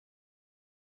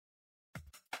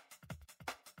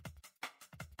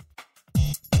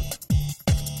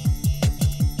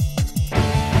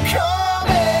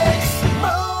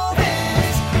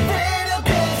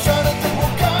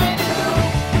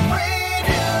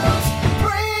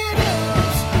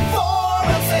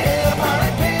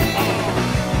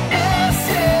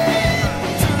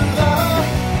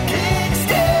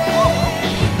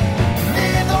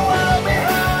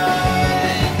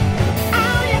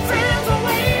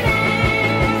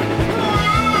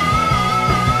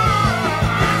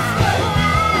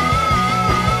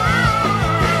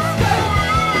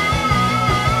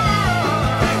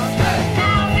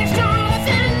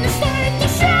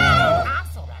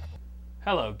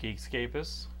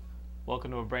Geekscapists? Welcome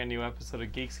to a brand new episode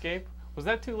of Geekscape. Was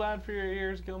that too loud for your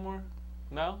ears, Gilmore?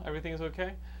 No? Everything's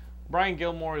okay? Brian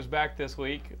Gilmore is back this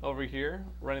week over here,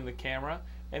 running the camera.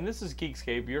 And this is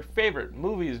Geekscape, your favorite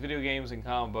movies, video games, and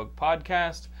comic book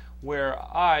podcast, where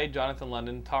I, Jonathan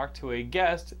London, talk to a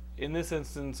guest, in this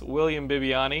instance, William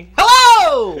Bibbiani.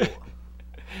 Hello!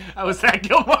 How was that,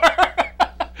 Gilmore?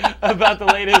 About the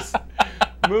latest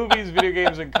movies, video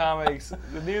games, and comics,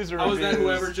 the news and reviews. Was that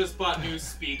whoever just bought new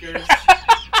speakers?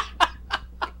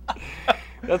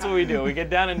 That's what we do. We get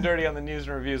down and dirty on the news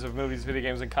and reviews of movies, video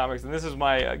games, and comics. And this is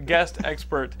my guest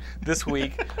expert this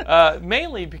week,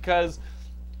 mainly because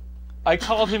I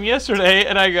called him yesterday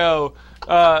and I go,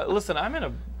 listen, I'm in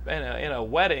a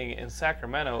wedding in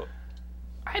Sacramento.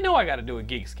 I know I got to do a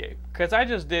Geekscape because I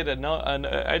just did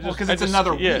because it's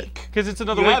another week. Because it's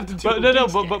another you week. Have to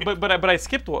do but I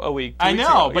skipped a week. I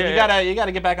know, but yeah, you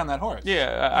gotta get back on that horse.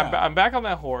 Yeah, I'm back on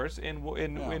that horse,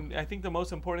 and I think the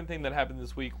most important thing that happened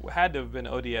this week had to have been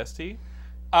ODST.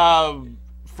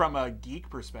 From a geek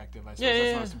perspective, I suppose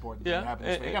that's the most important thing that happened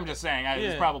this week. I'm just saying,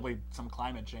 there's probably some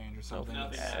climate change or something.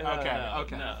 Nothing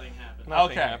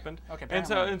happened. Okay.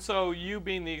 And so you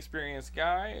being the experienced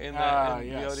guy in the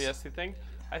ODST thing,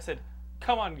 I said,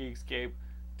 come on, Geekscape,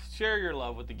 share your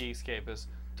love with the Geekscapists,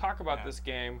 talk about this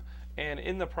game, and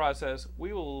in the process,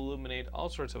 we will illuminate all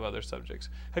sorts of other subjects.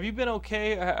 Have you been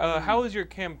okay? How is your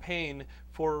campaign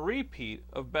for a repeat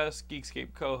of Best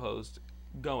Geekscape Co-Host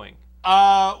going?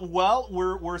 Well,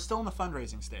 we're still in the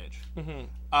fundraising stage.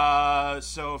 Mm-hmm.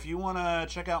 So if you want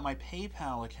to check out my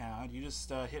PayPal account, you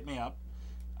just hit me up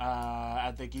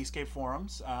at the Geekscape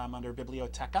forums under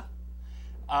Biblioteca.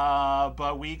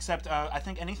 But we accept, I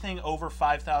think anything over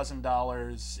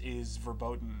 $5,000 is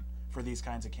verboten for these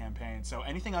kinds of campaigns. So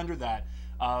anything under that,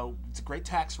 it's a great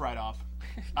tax write-off.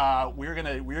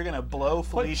 We're gonna blow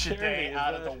Felicia Day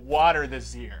out of the water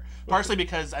this year. Partially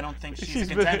because I don't think she's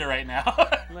a contender right now.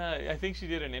 No, I think she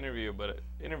did an interview, but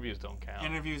interviews don't count.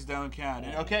 Interviews don't count.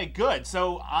 Okay, good.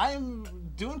 So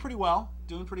I'm doing pretty well.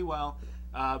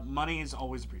 Money is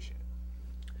always appreciated.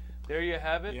 There you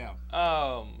have it. Yeah.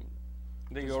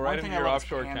 They go right into your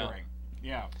offshore account.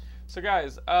 Yeah. So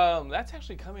guys, that's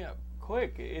actually coming up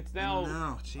quick. It's now.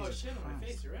 No, Jesus. Oh shit! On my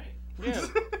face, you're right. Yeah.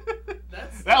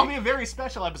 That'll be a very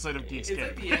special episode of Geekscape. It's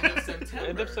like the end of September.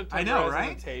 End of September. I know,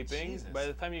 right? Taping. Jesus. By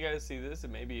the time you guys see this,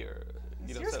 it may be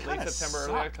late September, sucked.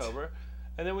 early October,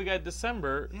 and then we got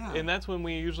December, Yeah. and that's when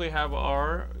we usually have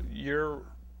our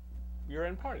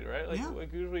year-end party, right?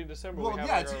 Like usually in December. Well, we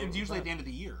have it's usually at the end of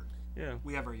the year. Yeah.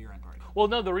 We have our year-end party. Well,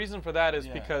 no, the reason for that is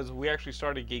because we actually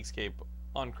started Geekscape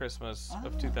on Christmas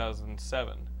of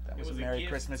 2007. That was a Merry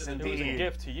Christmas indeed. It was a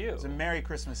gift to you. It was a Merry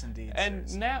Christmas indeed.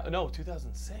 And now, no,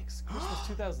 2006. Christmas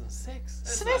 2006.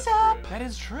 Sniz up! That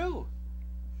is true.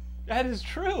 That is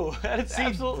true. That is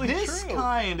absolutely true. This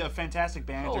kind of fantastic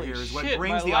banter here is what shit,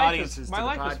 brings the audiences to the podcast.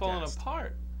 My life is falling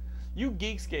apart. You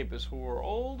Geekscapists who are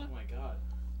old, Oh my god.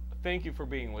 thank you for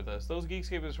being with us. Those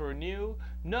Geekscapists who are new,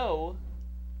 know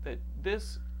that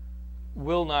this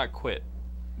will not quit.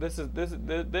 Our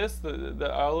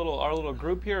little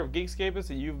group here of Geekscapists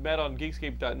that you've met on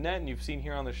Geekscape.net and you've seen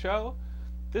here on the show.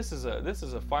 This is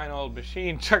a fine old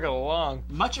machine chugging along.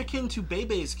 Much akin to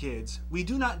Bebe's kids, we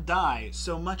do not die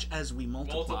so much as we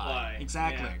multiply.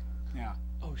 Exactly. Yeah.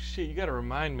 Oh shit! You gotta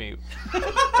remind me. I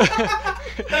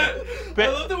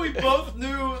love that we both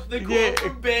knew the quote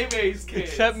from Bebe's kids.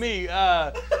 Except me.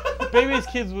 Baby's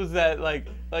Kids was that like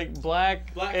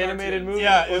black animated cartoons. movie?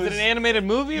 Yeah, was it an animated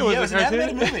movie or it was was it an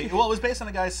animated movie. Well, it was based on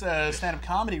a guy's stand-up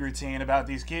comedy routine about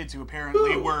these kids who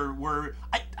apparently were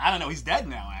I don't know. He's dead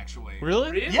now, actually.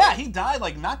 Really? Yeah, he died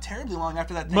like not terribly long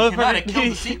after that thing came out. It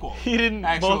killed the sequel. He didn't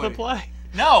multiply.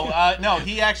 No,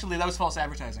 he actually, that was false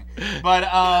advertising. But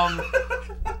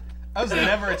I was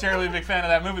never a terribly big fan of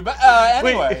that movie. But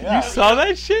anyway, Wait, you saw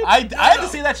that shit? I had to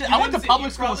see that shit. I went to didn't see- public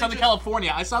you school in Southern probably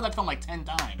California. I saw that film like 10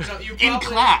 times. No, you in probably-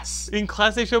 class. In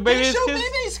class they show They Baby's show Kids?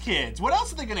 Baby's Kids. What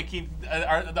else are they going to keep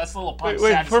us little punks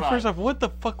Wait, satisfied? first off, what the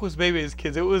fuck was Baby's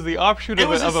Kids? It was the offshoot It of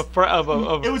was a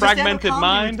fragmented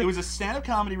mind. It was a stand-up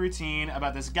comedy routine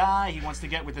about this guy. He wants to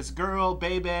get with this girl,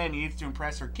 Baby, and he needs to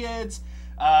impress her kids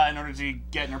in order to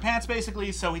get in her pants,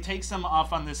 basically. So he takes them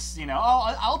off on this,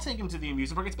 I'll take him to the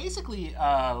amusement park. It's basically,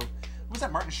 what was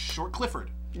that Martin Short?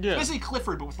 Clifford. Yeah. It's basically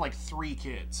Clifford, but with like 3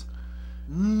 kids.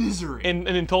 Misery.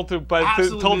 And told to the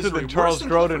misery. Charles Worse than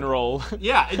Grodin Clifford. role.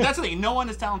 Yeah, that's the thing. No one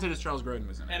as talented as Charles Grodin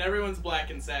was in it. And everyone's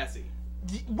black and sassy.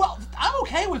 Well, I'm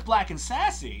okay with black and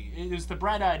sassy. It was the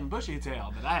bright-eyed and bushy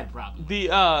tail that I had problems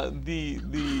with.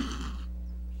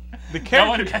 The character. No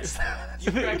one gets that.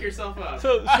 You crack yourself up.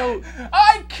 So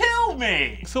I kill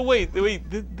me. So wait.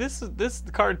 This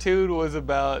cartoon was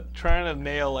about trying to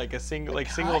nail like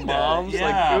single moms. Yeah,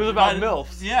 like it was about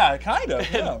MILFs. Yeah, kind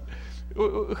of. Yeah.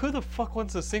 Who the fuck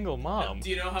wants a single mom? Do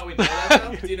you know how we know that,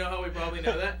 though? Do you know how we probably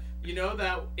know that? You know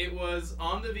that it was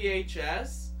on the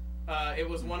VHS. It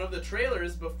was one of the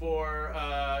trailers before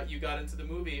you got into the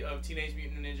movie of Teenage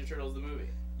Mutant Ninja Turtles, the movie.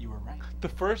 You were right. The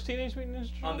first Teenage Mutant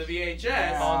Ninja Turtles? On the VHS.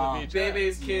 Yeah. On the VHS.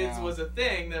 Bebe's Kids was a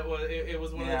thing that was it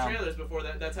was one of the trailers before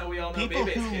that. That's how we all know People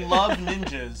Bebe's who Kids. love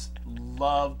ninjas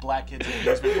love black kids in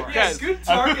amusement parks. Yes, good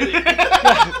targeting.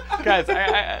 Guys,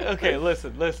 okay,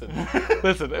 listen.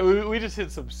 We just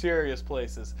hit some serious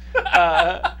places.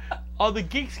 On the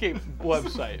Geekscape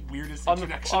website. Weirdest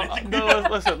introduction.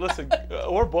 Listen.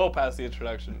 We're well past the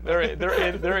introduction. They're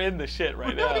in the shit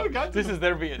right now. This is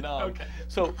their Vietnam. Okay.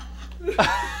 So.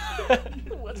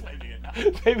 What's my Vietnam?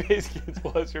 Baby's Kids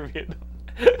was your Vietnam.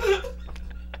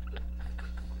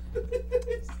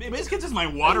 Baby's Kids is my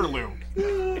Waterloo.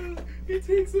 He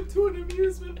takes them to an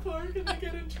amusement park and they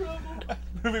get in trouble. The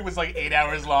movie was like 8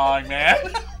 hours long, man.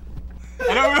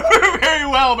 I don't remember very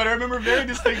well, but I remember very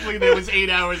distinctly that it was 8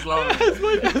 hours long. As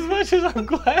much as I'm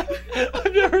glad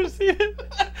I've never seen it,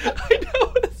 I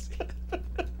don't want to see it.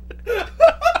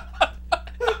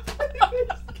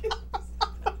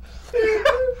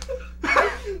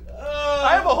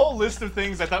 I have a whole list of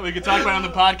things I thought we could talk about on the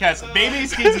podcast.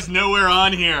 Baby's Kids is nowhere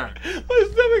on here. My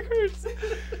stomach hurts.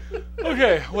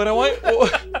 Okay, what I want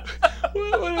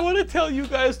to tell you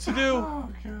guys to do. Oh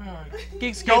god.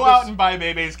 Geekscape Go out and buy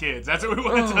Baby's Kids. That's what we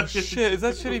want to tell you. Shit, is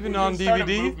that shit even on Start a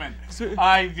DVD? movement.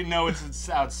 I know it's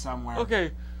out somewhere.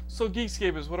 Okay, so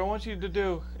Geekscape is what I want you to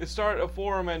do is start a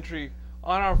forum entry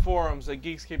on our forums at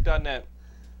geekscape.net.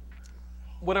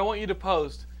 What I want you to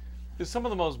post is some of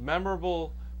the most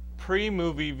memorable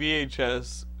pre-movie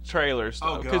VHS trailers.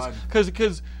 Oh god.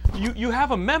 Because you have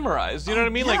them memorized. You know what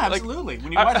I mean? Yeah, like absolutely.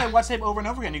 When you watch that watch tape over and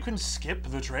over again, you couldn't skip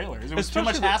the trailers. It was too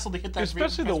much hassle to hit that.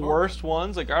 Especially the worst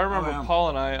ones. Like I remember yeah. Paul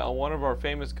and I on one of our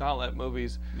famous Gauntlet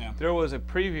movies. Yeah. There was a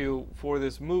preview for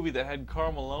this movie that had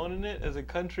Karl Malone in it as a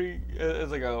country,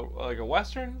 as like a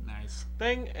western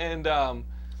thing, and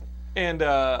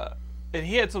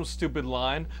he had some stupid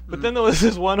line, but then there was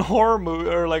this one horror movie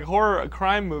or like horror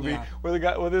crime movie where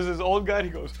there's this old guy and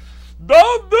he goes,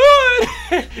 "Don't do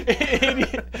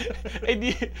it!"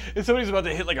 and somebody's about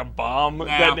to hit like a bomb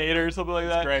detonator or something like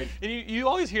that. Great. And you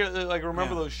always hear like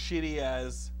remember those shitty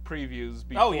ass previews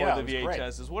before the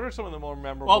VHSs. What are some of the more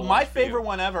memorable? Well, my ones for you? favorite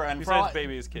one ever, and besides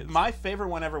Baby's Kids, my favorite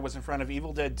one ever was in front of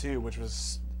Evil Dead 2, which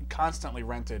was constantly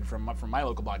rented from my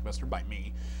local Blockbuster by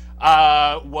me.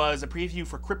 Was a preview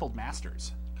for Crippled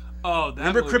Masters. Oh, that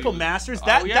remember movie Crippled Masters?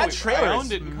 That trailer I owned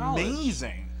is it in college.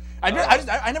 amazing. I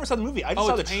never saw the movie. I just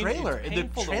saw the trailer. The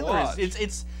trailer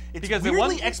is because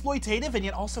weirdly exploitative and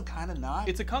yet also kind of not.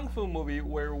 It's a kung fu movie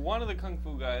where one of the kung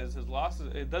fu guys has lost.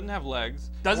 It doesn't have legs.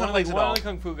 Doesn't have legs at all. One of the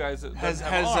kung fu guys has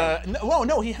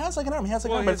no, he has like an arm. He has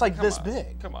like an arm, but it's like this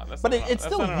big. Come on, but it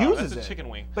still uses it. That's a chicken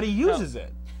wing. But he uses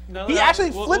it. No, he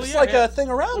actually flips like a thing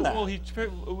around that. Well,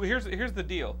 here's the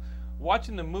deal.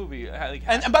 Watching the movie,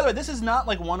 and by the way, this is not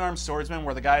like one-armed swordsman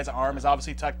where the guy's arm is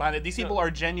obviously tucked behind it. These people are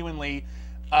genuinely,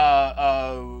 what's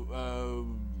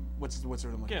the word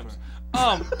I'm looking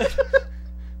for?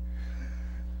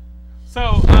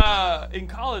 So in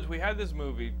college we had this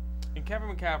movie, and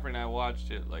Kevin McCaffrey and I watched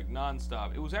it like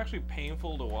nonstop. It was actually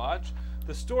painful to watch.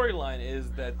 The storyline is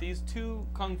that these two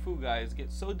kung fu guys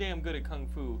get so damn good at kung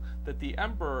fu that the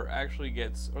emperor actually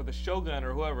gets, or the shogun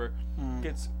or whoever,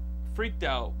 gets freaked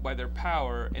out by their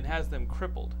power and has them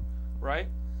crippled, right?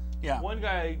 Yeah. One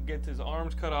guy gets his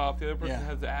arms cut off, the other person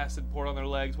has the acid poured on their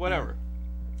legs, whatever.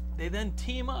 They then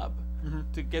team up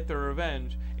to get their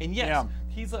revenge, and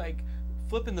he's like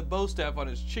flipping the bow staff on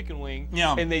his chicken wing,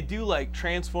 and they do like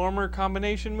Transformer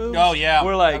combination moves. Oh yeah,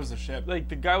 where like that was the shit. Like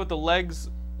the guy with the legs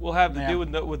will have to do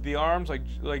with the arms, like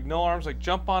no arms, like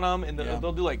jump on them, and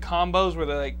they'll do like combos where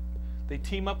they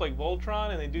team up like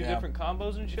Voltron and they do different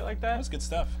combos and shit like that. That's good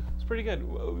stuff. Pretty good.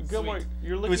 Gilmore,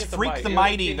 you're looking at the Freak mic. the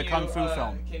Mighty, the kung fu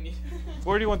film.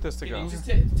 Where do you want this to go? Can you just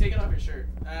take it off your shirt?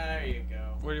 There you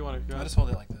go. Where do you want it to go? I just hold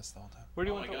it like this the whole time. Where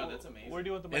do you want? Oh my god, that's amazing. Where do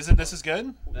you want the mic? This is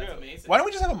good? That's amazing. Why don't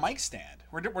we just have a mic stand?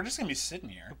 We're just gonna be sitting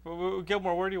here.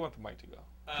 Gilmore, where do you want the mic to go?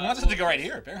 He wants it to go right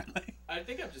here, apparently. I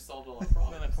think I've just solved all our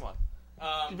problems. No, come on.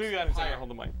 Bibbiani's gonna hold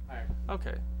the mic. Higher.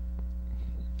 Okay.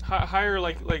 Higher,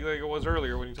 like it was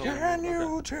earlier when you told me. Can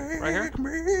you take right here?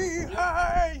 me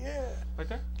higher? Right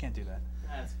there? Can't do that.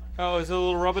 That's fine. Oh, is it a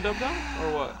little rub-a-dub now?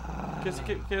 Or what? Kiss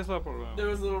up or what? There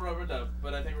was a little rubber dub,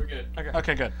 but I think we're good. Okay.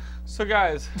 Okay, good. So,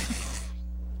 guys,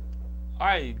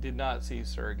 I did not see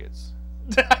Surrogates.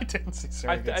 I didn't see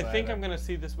Surrogates. I think I'm gonna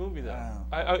see this movie though.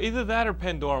 Either that or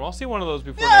Pandorum. I'll see one of those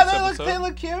before yeah, next episode. they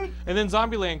look cute. And then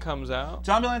Zombieland comes out.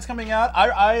 Zombieland's coming out.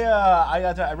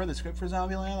 I read the script for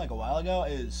Zombieland like a while ago.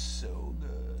 It is so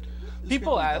good.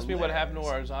 People ask me what happened to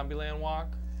our Zombieland walk.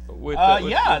 Dude,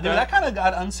 that kind of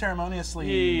got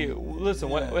unceremoniously. Listen,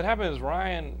 what happened is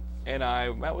Ryan and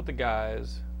I met with the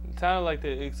guys. It sounded like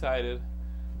they excited,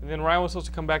 and then Ryan was supposed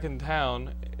to come back in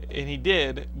town. And he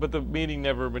did, but the meeting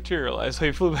never materialized. So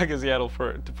he flew back to Seattle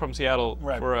from Seattle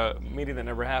for a meeting that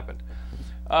never happened.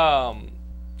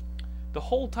 The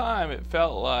whole time it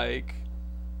felt like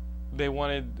they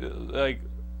wanted, like,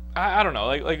 I don't know,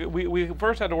 like we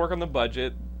first had to work on the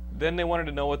budget. Then they wanted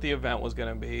to know what the event was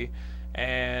going to be,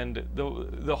 and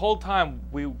the whole time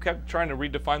we kept trying to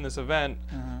redefine this event.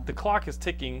 Mm-hmm. The clock is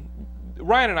ticking.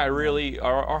 Ryan and I really,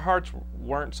 our hearts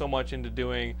weren't so much into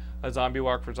doing a zombie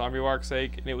walk for zombie walk's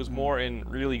sake, and it was more in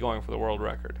really going for the world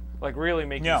record, like really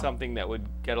making something that would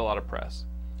get a lot of press.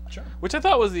 Sure. Which I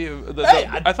thought was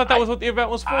I thought that was what the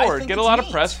event was for. Get a lot of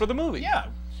press for the movie. Yeah.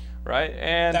 Right.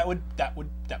 And that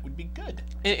would be good.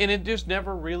 And it just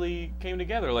never really came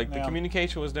together. Like the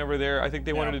communication was never there. I think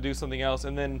they wanted to do something else,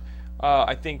 and then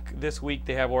I think this week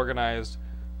they have organized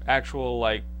actual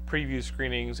like preview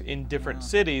screenings in different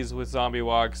cities with zombie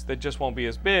walks that just won't be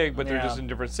as big, but they're just in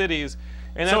different cities.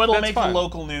 And so it'll make the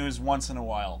local news once in a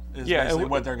while. Is basically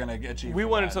what they're going to achieve. We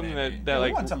wanted something that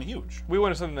like we wanted something huge. We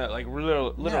wanted something that like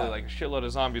literally like a shitload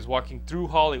of zombies walking through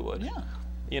Hollywood. Yeah.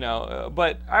 You know,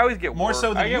 but I always get more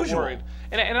so than usual. Worried,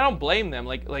 and I don't blame them.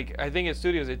 Like I think at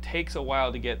studios it takes a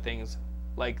while to get things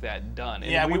like that done.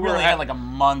 And we really had like a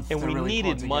month, and we really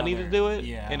needed money to do it.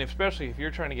 Yeah. And especially if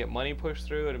you're trying to get money pushed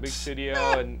through at a big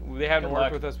studio, and they haven't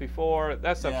worked with us before,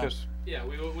 that stuff just. Yeah,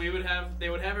 they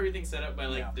would have everything set up by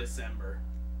like December.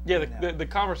 Yeah, the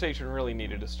conversation really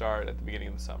needed to start at the beginning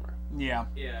of the summer. Yeah.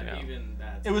 Yeah, even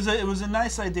that. It was a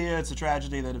nice idea. It's a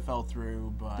tragedy that it fell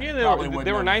through, but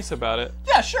they were nice about it.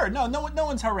 Yeah, sure. No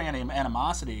one's harboring any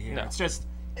animosity here. No. It's just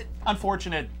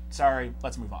unfortunate. Sorry.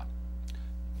 Let's move on.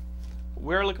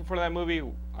 We're looking for that movie.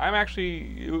 I'm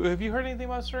actually. Have you heard anything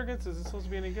about Surrogates? Is it supposed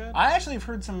to be any good? I actually have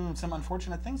heard some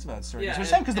unfortunate things about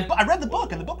Surrogates. Yeah, because I read the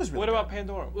book and the book was really. What about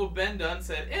Pandorum? Well, Ben Dunn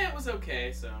said it was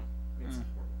okay. So.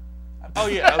 Oh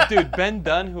yeah, dude, Ben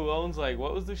Dunn, who owns like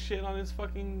what was the shit on his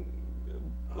fucking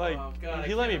like? Oh, God,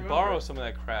 he let me borrow some of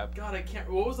that crap. God, I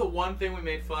can't. What was the one thing we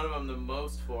made fun of him the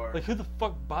most for? Like who the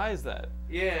fuck buys that?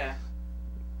 Yeah.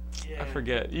 I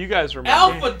forget. You guys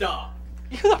remember? Alpha Dog.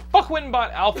 Who the fuck went and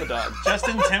bought Alpha Dog?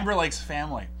 Justin Timberlake's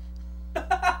family.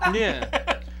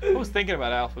 Yeah. I was thinking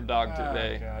about Alpha Dog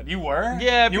today. Oh, God. You were?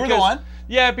 Yeah. You were the one?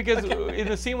 Yeah, because in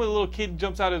the scene where the little kid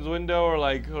jumps out his window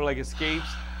or escapes,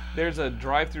 there's a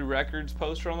Drive-Thru Records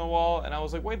poster on the wall, and I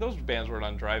was like, wait, those bands weren't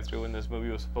on Drive-Thru when this movie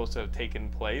was supposed to have taken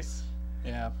place.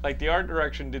 Yeah. Like, the art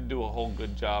direction did do a whole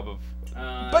good job of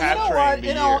but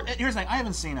you know what? Here's the thing. I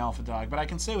haven't seen Alpha Dog, but I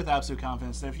can say with absolute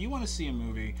confidence that if you want to see a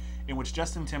movie in which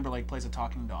Justin Timberlake plays a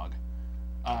talking dog,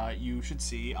 you should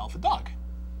see Alpha Dog.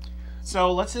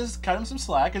 So let's just cut him some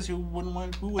slack, because who wouldn't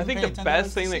I think the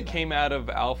best thing that came out of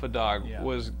Alpha Dog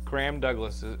was Graham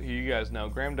Douglas, who you guys know.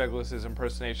 Graham Douglas's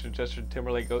impersonation of Justin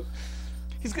Timberlake goes,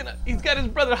 he's got his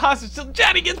brother hostage till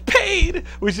Johnny gets paid,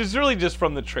 which is really just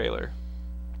from the trailer.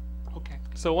 Okay.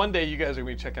 So one day you guys are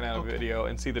going to be checking out a video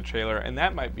and see the trailer, and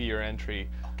that might be your entry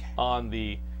on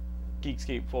the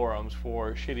Geekscape forums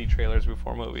for shitty trailers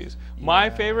before movies. Yeah. My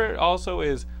favorite also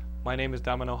is, my name is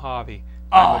Domino Javi.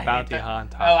 I'm a bounty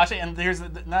hunter. Oh, actually, and here's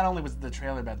not only was the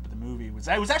trailer bad, but the movie was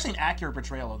actually an accurate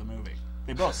portrayal of the movie.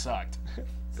 They both sucked.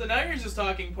 So now you're just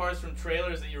talking parts from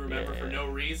trailers that you remember for no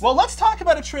reason. Well, let's talk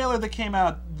about a trailer that came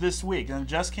out this week, and it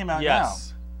just came out now.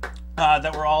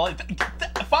 That we're all...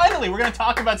 Finally, we're going to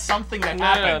talk about something that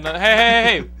happened. No.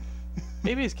 Hey.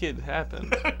 Baby's Kids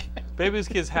happened. Okay. Baby's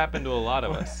Kids happened to a lot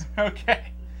of us.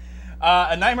 Okay.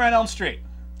 A Nightmare on Elm Street.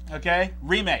 Okay?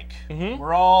 Remake. Mm-hmm.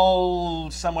 We're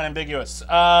all somewhat ambiguous.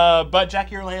 But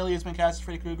Jackie Earle Haley has been cast as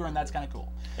Freddy Krueger, and that's kind of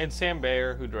cool. And Sam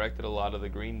Bayer, who directed a lot of the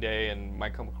Green Day and My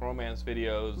Chemical Romance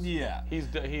videos. Yeah. He's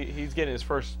getting his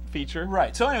first feature.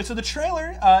 Right. So anyway, the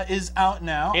trailer is out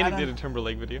now. And he did a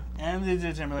Timberlake video.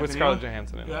 With Scarlett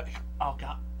Johansson in it. Oh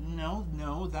God, no,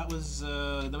 that was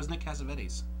Nick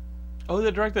Cassavetes. Oh,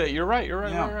 the director. You're right.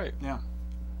 Yeah.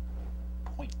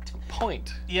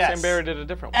 Point. Yes. Sam Bayer did a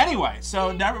different one. Anyway,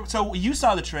 so you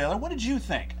saw the trailer. What did you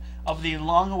think of the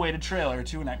long-awaited trailer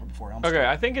to A Nightmare Before Elm Street? Okay,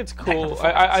 I think it's cool.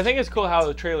 I think it's cool how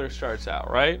the trailer starts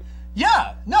out, right?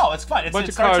 Yeah, no, it's fun. A bunch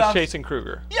of cars chasing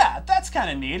Krueger. Yeah, that's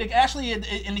kind of neat. Actually, and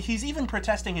he's even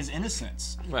protesting his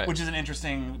innocence, which is an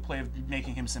interesting play of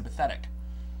making him sympathetic.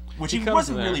 Which he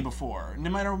wasn't really before. No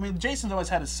matter, I mean, Jason's always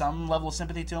had some level of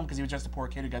sympathy to him because he was just a poor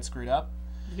kid who got screwed up.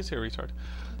 You can say a retard.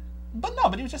 But no,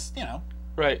 but he was just, you know.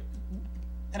 Right.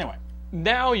 Anyway.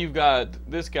 Now you've got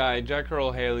this guy, Jack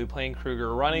Earl Haley, playing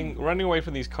Krueger, running away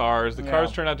from these cars. The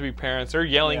cars turn out to be parents. They're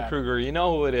yelling Krueger. You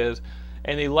know who it is.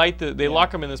 And they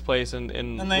lock him in this place and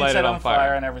they light it on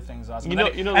fire. And everything's awesome. You know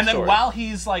and the then while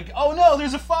he's like, oh no,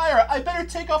 there's a fire. I better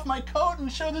take off my coat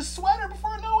and show this sweater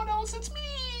before no one knows it's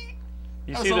me.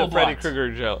 You see the Freddy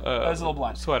Krueger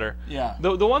sweater. Yeah.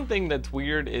 The one thing that's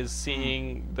weird is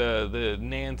seeing the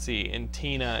Nancy and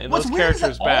Tina and What's those weird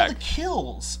characters is that back. all the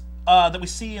kills that we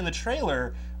see in the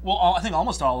trailer, well, I think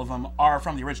almost all of them are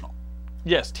from the original.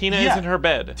 Yes, Tina is in her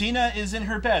bed. Tina is in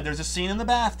her bed. There's a scene in the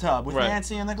bathtub with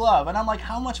Nancy and the glove. And I'm like,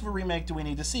 how much of a remake do we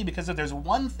need to see? Because if there's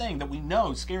one thing that we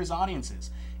know scares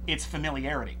audiences, it's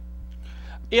familiarity.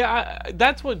 Yeah,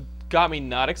 that's what got me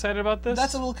not excited about this.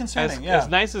 That's a little concerning, As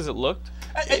nice as it looked,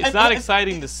 it's not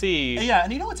exciting to see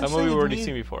and you know what's a movie we've already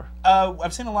seen before.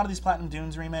 I've seen a lot of these Platinum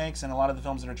Dunes remakes and a lot of the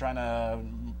films that are trying to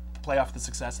play off the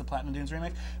success of the Platinum Dunes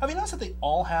remake. Have you noticed that they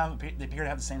appear to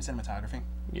have the same cinematography?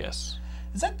 Yes.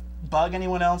 Does that bug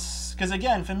anyone else? Because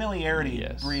again, familiarity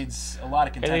breeds a lot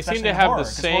of contempt. And they seem to have the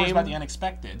same. About the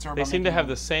unexpected. They seem to have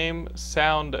the same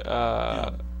sound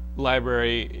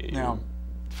library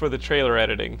for the trailer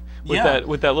editing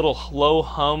with that little low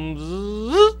hum.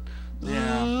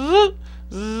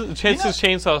 Texas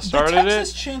Chainsaw started the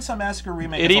Texas Chainsaw Massacre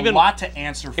remake has a lot to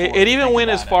answer for. It even went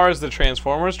as far as the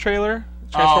Transformers trailer.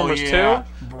 Transformers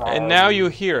 2, and now you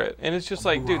hear it, and it's just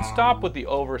like, dude, stop with the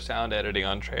over sound editing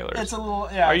on trailers. It's a little,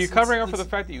 Are you covering up for the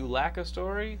fact that you lack a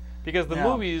story? Because the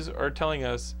movies are telling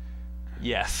us,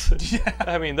 yes.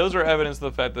 I mean, those are evidence of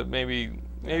the fact that maybe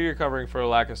you're covering for a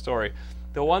lack of story.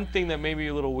 The one thing that may be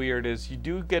a little weird is you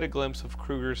do get a glimpse of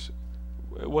Krueger's,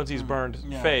 once he's burned,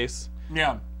 face.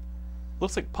 Yeah.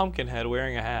 Looks like Pumpkinhead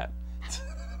wearing a hat.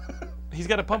 He's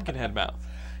got a Pumpkinhead mouth.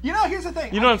 You know, here's the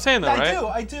thing. You know what I'm saying, though, right?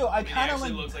 I do. I kind of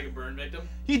like. Looks like a burn victim.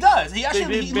 He does. He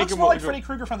looks more like Freddy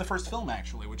Krueger from the first film,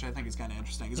 actually, which I think is kind of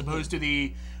interesting, as opposed to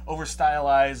the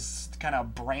over-stylized kind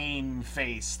of brain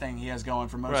face thing he has going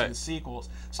for most of the sequels.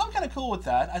 So I'm kind of cool with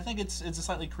that. I think it's a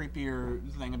slightly creepier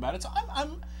thing about it. So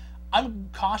I'm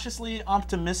cautiously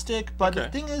optimistic, but the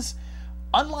thing is,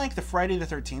 unlike the Friday the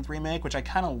 13th remake, which I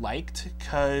kind of liked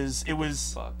because it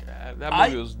was that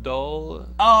movie was dull.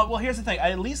 Well, here's the thing.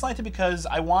 I at least liked it because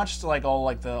I watched a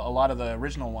lot of the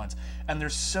original ones, and they're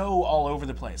so all over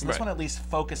the place. And this one at least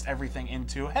focused everything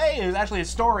into, hey, there's actually a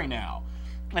story now,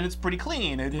 and it's pretty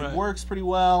clean. It works pretty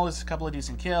well. There's a couple of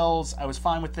decent kills. I was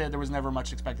fine with it. There was never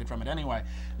much expected from it anyway.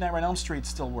 Nightmare on Elm Street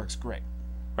still works great.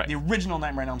 Right. The original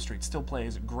Nightmare on Elm Street still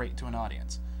plays great to an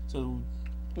audience. So.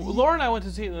 Well, Laura and I went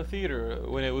to see it in the theater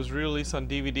when it was released on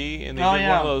DVD, and they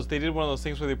did one of those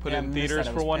things where they put it in theaters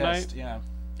for one night. Yeah,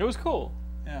 it was cool.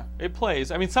 Yeah, it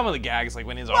plays. I mean, some of the gags, like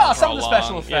when his arms some of the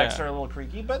special effects are a little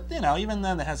creaky, but you know, even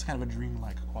then, it has kind of a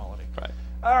dreamlike quality. Right.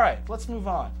 All right, let's move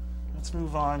on. Let's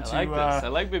move on to. I like this. I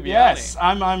like Bibbiani. Yes,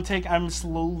 I'm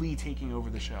slowly taking over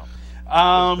the show.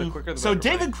 So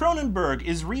David Cronenberg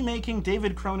is remaking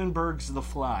David Cronenberg's The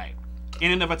Fly,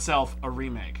 in and of itself a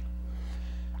remake.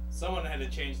 Someone had to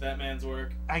change that man's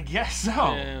work. I guess so.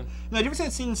 Yeah. Now, did you ever see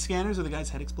that scene in Scanners where the guy's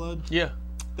head explodes? Yeah.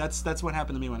 That's what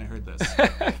happened to me when I heard this.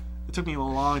 It took me a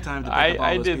long time to pick up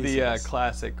all those pieces. I did the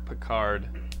classic Picard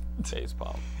face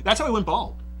palm. That's how he went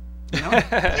bald. You know?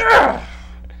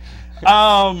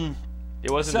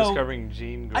 It wasn't discovering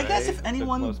Jean Grey, I guess if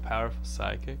anyone, the most powerful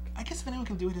psychic. I guess if anyone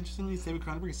can do it interestingly, it's David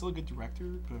Cronenberg. He's still a good director,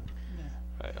 but.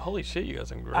 Right. Holy shit, you got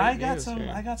some great I got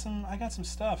some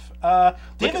stuff.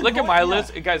 Look at my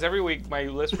list. Guys, every week my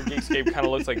list for Geekscape kind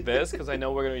of looks like this because I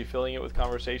know we're going to be filling it with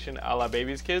conversation a la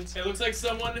Baby's Kids. It looks like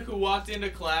someone who walked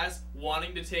into class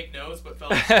wanting to take notes but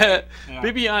fell asleep.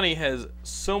 Bibbiani has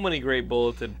so many great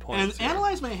bulleted points. And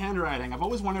analyze my handwriting. I've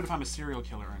always wondered if I'm a serial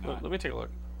killer or not. Let me take a look.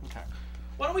 Okay.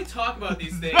 Why don't we talk about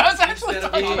these things?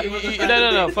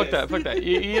 No, fuck that.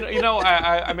 You know,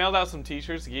 I mailed out some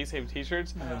T-shirts, Geekscape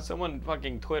T-shirts. Someone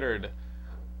fucking twittered.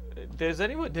 Did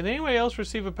anybody else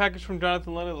receive a package from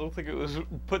Jonathan Lennon that looked like it was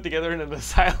put together in an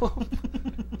asylum?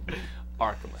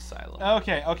 Arkham Asylum.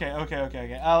 Okay.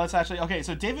 Let's actually.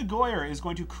 So David Goyer is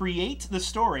going to create the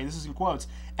story. This is in quotes,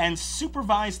 and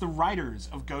supervise the writers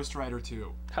of Ghost Rider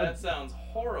 2. That sounds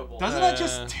horrible. Doesn't that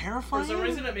just terrify you? For some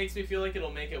reason, it makes me feel like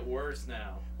it'll make it worse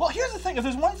now. Well, here's the thing. If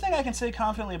there's one thing I can say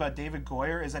confidently about David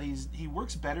Goyer is that he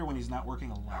works better when he's not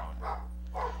working alone.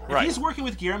 If he's working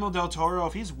with Guillermo del Toro,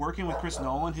 if he's working with Chris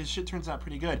Nolan, his shit turns out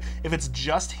pretty good. If it's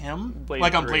just him,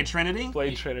 like on Blade Trinity,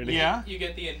 yeah, you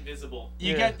get the Invisible.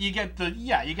 You get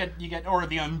or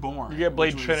the Unborn. You get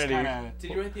Blade Trinity.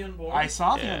 Did you write the Unborn? I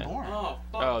saw the Unborn. Oh,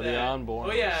 fuck that. The Unborn.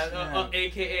 Oh yeah,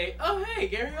 AKA. Oh hey,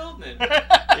 Gary Oldman.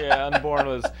 Yeah, Unborn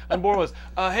was.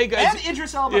 Hey guys. And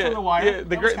Idris Elba from The Wire. Yeah,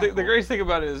 the greatest thing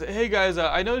about it is, hey guys,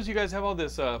 I noticed you guys have all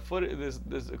this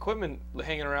this equipment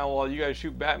hanging around while you guys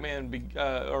shoot Batman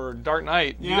or Dark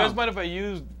Knight. You guys mind if I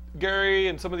use Gary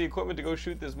and some of the equipment to go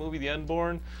shoot this movie, The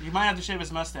Unborn? You might have to shave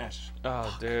his mustache.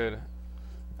 Oh, dude.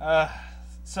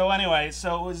 So anyway,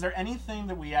 is there anything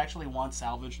that we actually want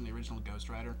salvaged from the original Ghost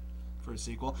Rider for a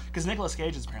sequel? Because Nicolas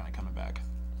Cage is apparently coming back.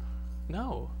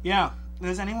 No. Yeah.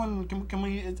 Does anyone? Can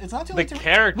we? It's not too late. The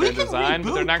character design,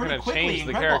 but they're not going to change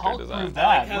the character design.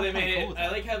 I like how they made it. I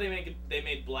like how they made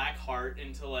Blackheart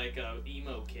into like a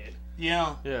emo kid.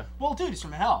 Yeah. Yeah. Well, dude, he's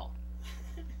from hell.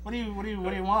 What do you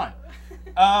want?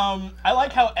 I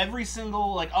like how every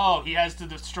single he has to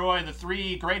destroy the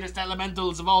 3 greatest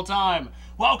elementals of all time.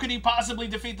 How could he possibly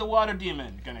defeat the water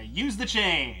demon? Gonna use the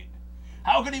chain.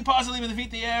 How could he possibly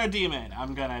defeat the air demon?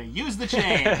 I'm gonna use the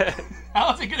chain.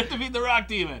 How is he gonna defeat the rock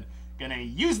demon? Gonna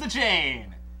use the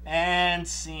chain. And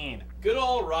scene. Good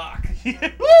old Rock.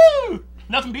 Woo!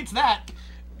 Nothing beats that.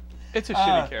 It's a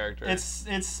shitty character. It's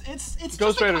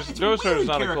Ghost Rider's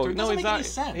not a cool. No,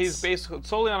 he's not. He's based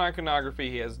solely on iconography.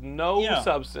 He has no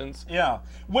substance. Yeah,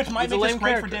 which might make this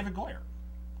great for David Goyer,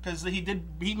 because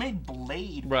he made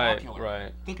Blade popular.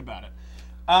 Right. Think about it.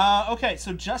 Okay,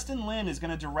 so Justin Lin is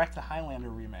going to direct the Highlander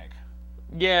remake.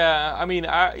 Yeah, I mean,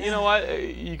 you know what?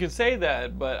 You can say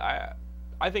that, but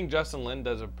I think Justin Lin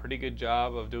does a pretty good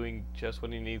job of doing just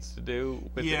what he needs to do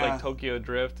with like Tokyo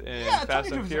Drift and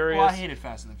Fast and Furious. Well, I hated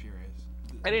Fast and the Furious.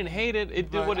 I didn't hate it. It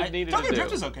did what it needed to do. Tokyo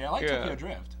Drift is okay. I like Tokyo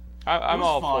Drift. I'm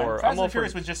all for. Fast and the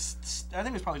Furious was just. I think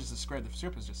it was probably just a script. The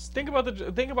script was just. Think about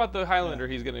the Highlander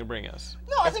he's going to bring us.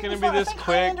 No, I think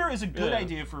Highlander is a good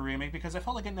idea for a remake because I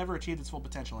felt like it never achieved its full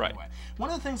potential anyway. One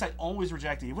of the things I always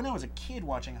rejected, even when I was a kid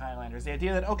watching Highlander, is the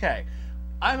idea that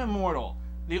I'm immortal.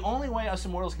 The only way us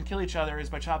immortals can kill each other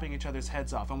is by chopping each other's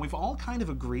heads off, and we've all kind of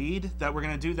agreed that we're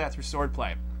going to do that through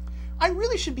swordplay. I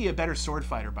really should be a better sword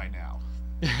fighter by now.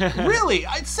 Really,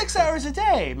 6 hours a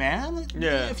day, man.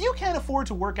 Yeah. If you can't afford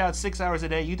to work out 6 hours a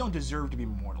day, you don't deserve to be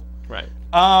mortal. Right.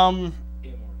 Okay.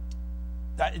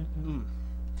 You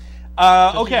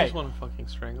just want to fucking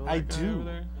strangle that guy over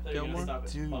there?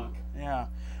 Yeah.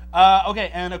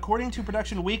 Okay, and according to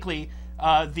Production Weekly,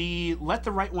 the Let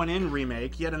the Right One In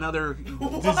remake, yet another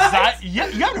design. You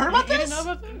haven't heard about this?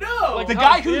 No. Like the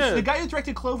guy who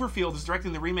directed Cloverfield is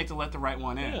directing the remake to Let the Right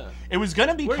One In. Yeah. It was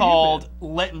gonna be called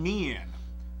Let Me In,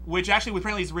 which actually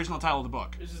apparently is the original title of the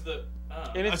book. Which is the.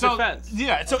 In its defense.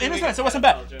 Yeah, so in its defense, it wasn't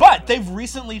bad. But they've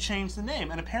recently changed the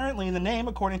name, and apparently the name,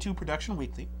 according to Production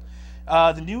Weekly,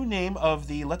 the new name of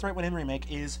the Let the Right One In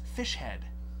remake is Fishhead.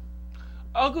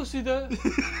 I'll go see that.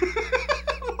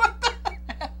 What the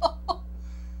hell?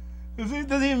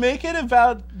 Does he make it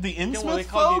about the Innsmouth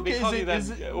folk?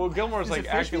 Well, Gilmore's like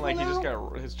acting like he just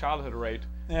got his childhood raped.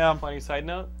 Yeah. Funny side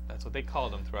note, that's what they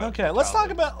called him throughout. Okay, let's talk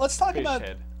about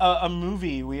a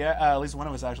movie we at least one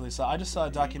of us actually saw. I just saw a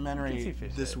documentary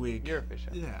this week. You're a fish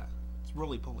head. Yeah, it's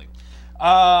roly poly.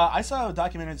 I saw a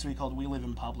documentary this week called We Live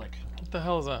in Public. What the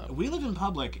hell is that? We Live in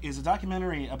Public is a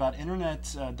documentary about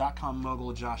internet.com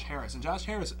mogul Josh Harris. And Josh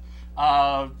Harris,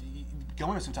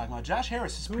 Gilmore was talking about, Josh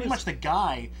Harris is pretty much the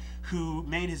guy who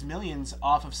made his millions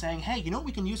off of saying, hey, you know what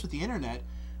we can use with the internet?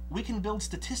 We can build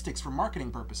statistics for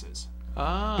marketing purposes.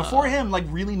 Before him,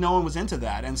 really no one was into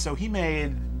that. And so he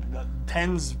made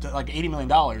tens, $80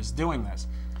 million doing this.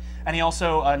 And he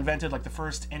also invented the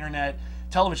first internet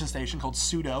television station called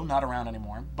Pseudo, not around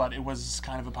anymore, but it was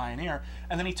kind of a pioneer.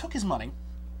 And then he took his money,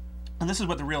 and this is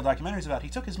what the real documentary is about. He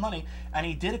took his money and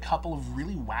he did a couple of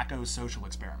really wacko social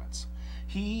experiments.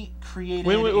 He created.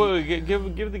 Wait. Give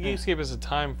the Geekscape as a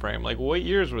time frame. What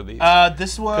years were these?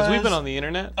 This was because we've been on the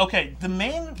internet. Okay, the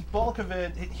main bulk of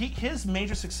it. His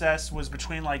major success was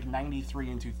between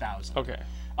 '93 and 2000. Okay.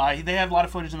 They have a lot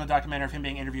of footage in the documentary of him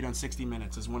being interviewed on 60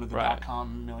 Minutes as one of the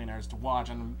 .com millionaires to watch.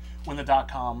 And when the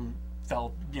 .com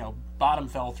bottom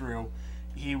fell through,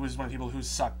 he was one of the people who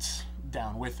sucked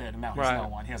down with it, and now he's no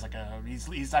one. He has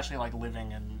he's actually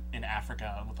living in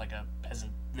Africa with a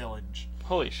peasant village.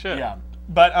 Holy shit. Yeah.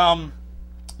 But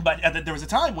there was a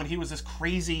time when he was this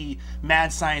crazy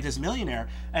mad scientist millionaire,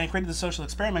 and he created the social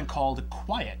experiment called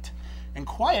Quiet. And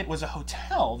Quiet was a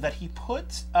hotel that he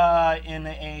put in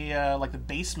the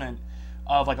basement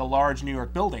of a large New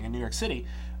York building in New York City.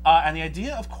 And the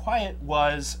idea of Quiet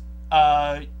was,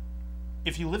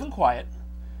 if you live in Quiet,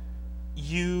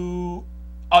 your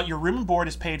room and board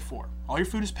is paid for. All your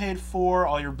food is paid for.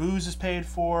 All your booze is paid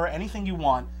for. Anything you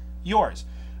want, yours.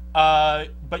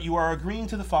 But you are agreeing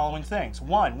to the following things.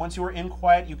 1, once you are in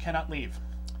quiet, you cannot leave.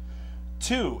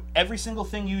 2, every single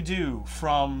thing you do,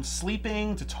 from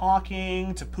sleeping to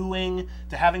talking to pooing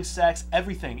to having sex,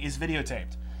 everything is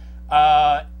videotaped.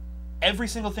 Every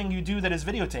single thing you do that is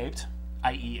videotaped,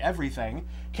 i.e. everything,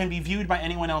 can be viewed by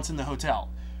anyone else in the hotel.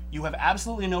 You have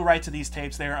absolutely no right to these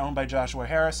tapes. They are owned by Joshua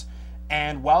Harris.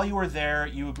 And while you are there,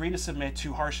 you agree to submit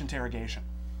to harsh interrogation.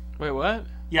 Wait, what?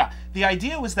 Yeah. The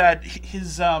idea was that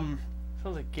his...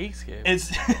 Sounds like Geekscape.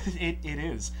 It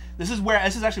is. This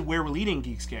is actually where we're leading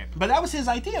Geekscape. But that was his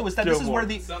idea, was that this is where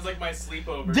the... Sounds like my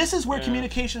sleepover. This is where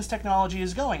communications technology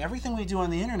is going. Everything we do on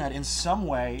the internet in some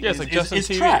way is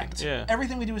TV. tracked. Yeah.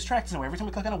 Everything we do is tracked in some way. Every time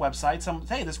we click on a website,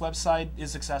 hey, this website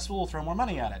is successful, we'll throw more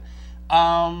money at it.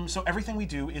 So everything we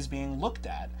do is being looked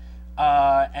at.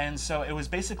 And so it was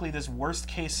basically this worst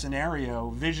case scenario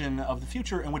vision of the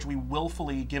future in which we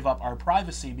willfully give up our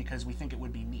privacy because we think it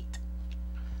would be neat.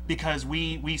 Because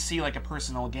we see like a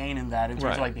personal gain in that in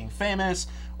terms of like being famous,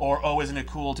 or oh, isn't it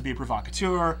cool to be a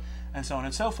provocateur, and so on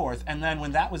and so forth. And then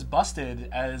when that was busted,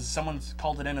 as someone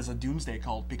called it in as a doomsday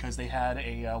cult because they had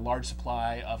a large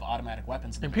supply of automatic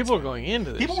weapons. And people were going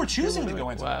into this. People were choosing to go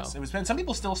into this. It was, some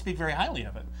people still speak very highly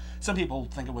of it. Some people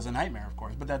think it was a nightmare, of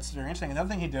course, but that's very interesting. Another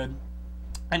thing he did,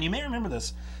 and you may remember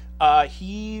this,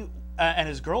 he and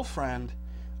his girlfriend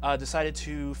decided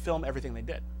to film everything they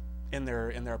did in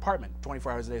their apartment,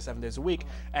 24 hours a day, 7 days a week,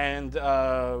 and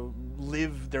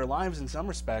live their lives in some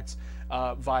respects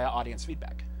via audience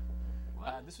feedback.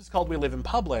 This was called We Live in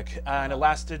Public, and it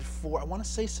lasted for, I want to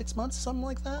say 6 months, something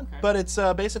like that. Okay. But it's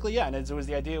basically, yeah, and it was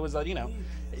the idea was that, you know,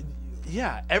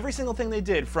 yeah, every single thing they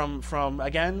did from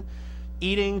again,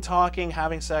 eating, talking,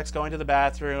 having sex, going to the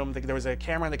bathroom, there was a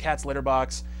camera in the cat's litter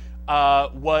box,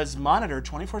 was monitored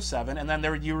 24/7, and then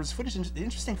there was footage,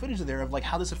 interesting footage there of like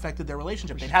how this affected their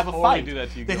relationship. They'd have a fight.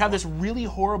 They'd have this really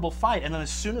horrible fight, and then as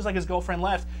soon as like his girlfriend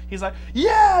left, he's like,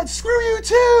 "Yeah, screw you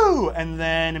too," and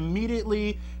then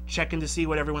immediately checking to see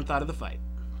what everyone thought of the fight.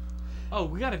 Oh,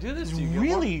 we got to do this to you,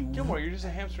 really, Gilmore. You're just a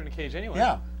hamster in a cage anyway.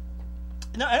 Yeah.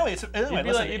 No, anyway, it'd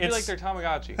be like their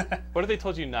Tamagotchi. What if they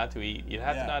told you not to eat? You'd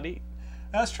have to not eat.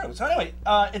 That's true. So anyway,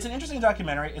 it's an interesting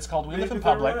documentary. It's called We Live in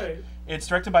Public. Right. It's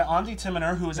directed by Andy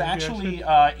Timiner, who is actually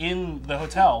in the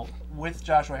hotel with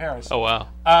Joshua Harris. Oh wow.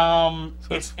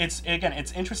 It's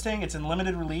interesting. It's in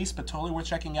limited release, but totally worth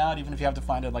checking out, even if you have to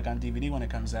find it like on DVD when it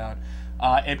comes out.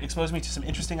 It exposed me to some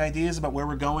interesting ideas about where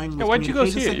we're going. Yeah, why'd you go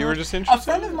see it? You were just interested? A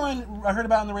friend of mine I heard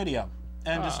about it on the radio.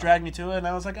 And just dragged me to it, and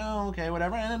I was like, oh, okay,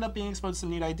 whatever. I ended up being exposed to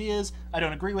some neat ideas. I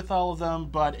don't agree with all of them,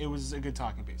 but it was a good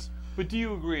talking piece. But do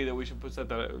you agree that we should set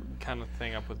that kind of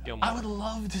thing up with Gilmore? I would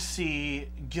love to see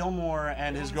Gilmore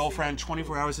and his girlfriend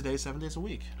 24 hours a day, 7 days a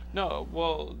week. No,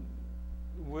 well,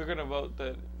 we're going to vote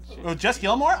that... Oh, just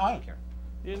Gilmore? I don't care.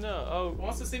 You know, Who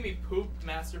wants to see me poop,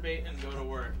 masturbate, and go to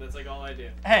work? That's like all I do.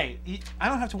 Hey, I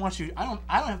don't have to watch you. I don't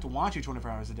have to watch you 24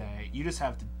 hours a day. You just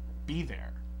have to be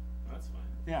there. That's fine.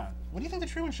 Yeah. What do you think the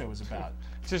Truman Show was about?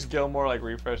 It's just Gilmore like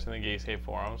refreshing the Geekscape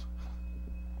forums.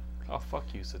 Oh,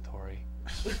 fuck you, Satori.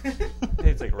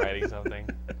 It's like writing something.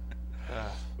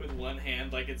 With one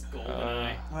hand, like it's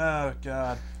GoldenEye. Oh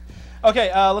God.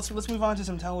 Okay, let's move on to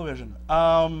some television.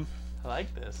 I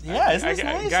like this. Yeah, isn't this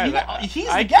nice? Guys,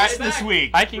 he's the guest this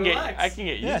week. I can get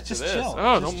used to this. Chill.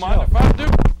 Oh, just don't mind if I do.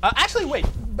 Actually, wait.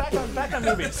 Back on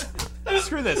movies.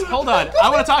 Screw this. Hold on. I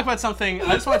want to talk about something.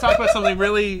 I just want to talk about something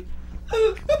really.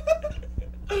 Oh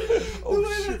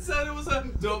shit! It said it was a.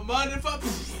 Don't mind if I.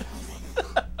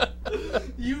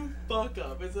 You fuck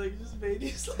up. It's like just made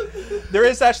you. There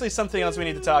is actually something else we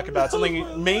need to talk about.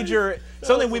 Something major.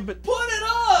 Something we've been. Put it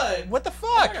on. What the fuck?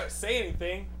 I'm not gonna say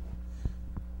anything.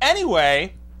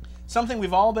 Anyway, something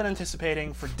we've all been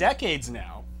anticipating for decades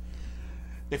now.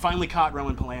 They finally caught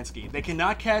Roman Polanski. They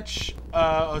cannot catch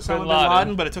Osama bin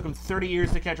Laden, but it took them 30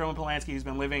 years to catch Roman Polanski, who's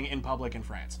been living in public in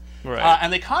France. Right.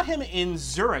 And they caught him in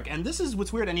Zurich. And this is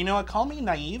what's weird. And you know what? Call me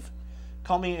naive.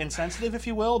 Call me insensitive, if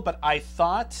you will. But I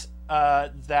thought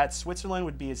that Switzerland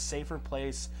would be a safer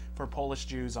place for Polish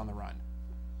Jews on the run.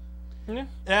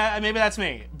 Yeah. Maybe that's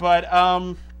me. But,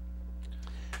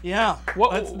 yeah.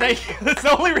 That's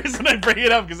the only reason I bring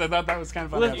it up, because I thought that was kind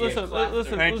of funny.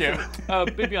 Listen. Thank you.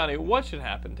 Bibbiani, what should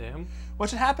happen to him? What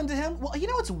should happen to him? Well, you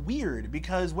know, it's weird,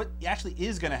 because what actually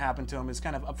is going to happen to him is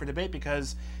kind of up for debate,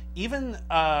 because even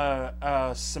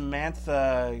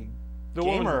Samantha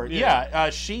Gamer,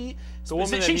 she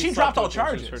dropped all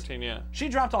charges. 13, yeah. She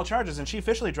dropped all charges, and she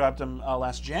officially dropped them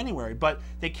last January, but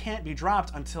they can't be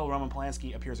dropped until Roman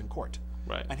Polanski appears in court.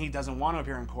 Right. And he doesn't want to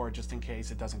appear in court just in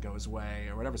case it doesn't go his way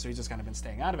or whatever. So he's just kind of been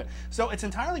staying out of it. So it's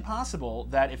entirely possible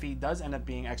that if he does end up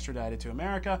being extradited to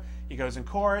America, he goes in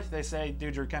court. They say,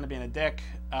 dude, you're kind of being a dick,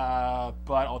 but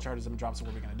all charges have been dropped, so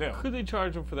what are we going to do? Could they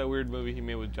charge him for that weird movie he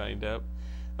made with Johnny Depp?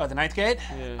 The Ninth Gate?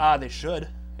 Yeah. They should.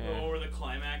 Yeah. Or the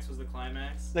climax was the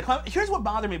climax. Here's what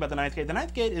bothered me about The Ninth Gate. The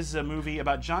Ninth Gate is a movie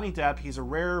about Johnny Depp. He's a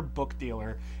rare book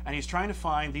dealer, and he's trying to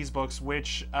find these books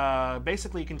which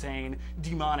basically contain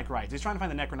demonic rites. He's trying to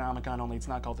find the Necronomicon, only it's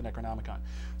not called the Necronomicon.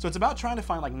 So it's about trying to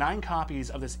find like 9 copies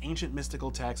of this ancient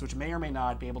mystical text, which may or may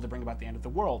not be able to bring about the end of the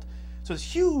world. So it's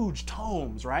huge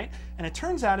tomes, right? And it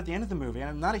turns out at the end of the movie,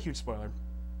 and not a huge spoiler,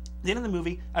 at the end of the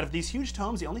movie, out of these huge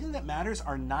tomes, the only thing that matters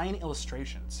are 9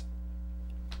 illustrations.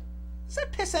 Does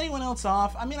that piss anyone else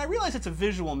off? I mean, I realize it's a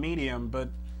visual medium, but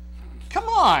come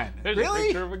on, There's really? a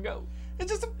picture of a goat.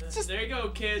 It's just There you go,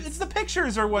 kids. it's the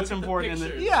pictures are what's Look at the important.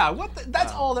 pictures. Yeah,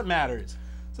 that's all that matters.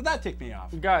 So that ticked me off.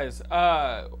 Guys,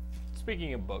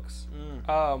 speaking of books,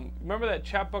 remember that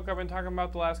chapbook I've been talking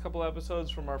about the last couple episodes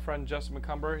from our friend Justin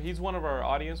McCumber? He's one of our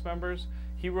audience members.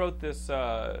 He wrote this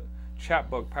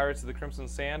chapbook, Pirates of the Crimson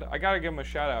Sand. I gotta give him a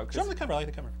shout out. Show me the cover. I like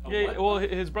the cover. Yeah, well,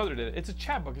 his brother did it. It's a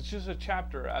chapbook. It's just a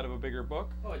chapter out of a bigger book.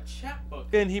 Oh, a chapbook.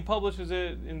 And he publishes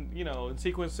it in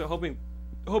sequence, so hoping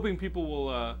people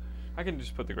will. I can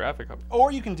just put the graphic up.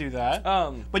 Or you can do that.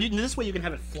 But this way you can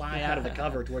have it fly out of the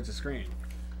cover towards the screen.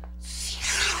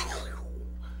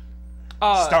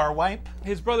 Star wipe.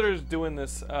 His brother is doing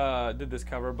this, did this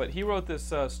cover, but he wrote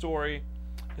this story.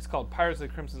 It's called Pirates of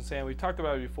the Crimson Sand. We've talked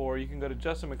about it before. You can go to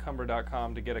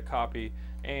justinmccumber.com to get a copy,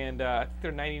 and I think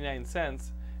they're 99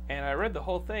 cents. And I read the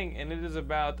whole thing, and it is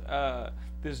about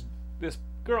this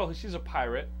girl. She's a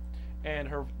pirate, and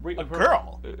her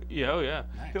girl. Yeah.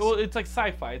 Nice. Well, it's like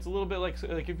sci-fi. It's a little bit like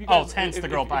if you guys. Hence the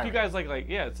girl pirate. If you guys like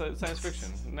it's science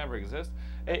fiction. It never exists.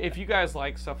 If you guys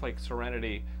like stuff like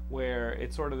Serenity, where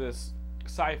it's sort of this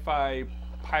sci-fi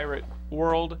pirate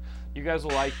world, you guys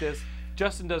will like this.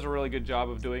 Justin does a really good job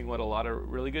of doing what a lot of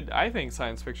really good, I think,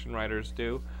 science fiction writers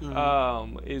do,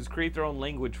 is create their own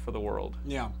language for the world.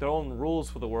 Yeah. Their own rules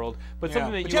for the world, but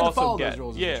something that but you have to also follow get. those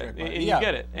rules Yeah, as a trick, right? and you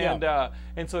get it.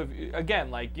 And so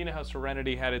again, like you know how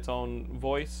Serenity had its own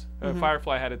voice,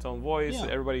 Firefly had its own voice.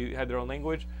 Yeah. Everybody had their own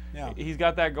language. Yeah. He's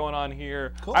got that going on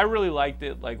here. Cool. I really liked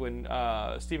it, like when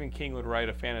Stephen King would write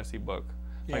a fantasy book.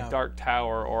 Like Dark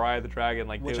Tower or Eye of the Dragon,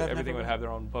 like everything would have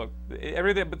their own book.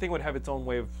 Everything would have its own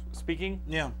way of speaking.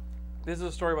 Yeah. This is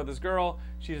a story about this girl.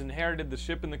 She's inherited the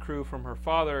ship and the crew from her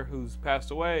father, who's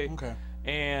passed away. Okay.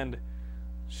 And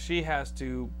she has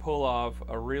to pull off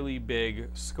a really big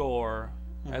score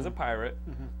as a pirate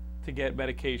to get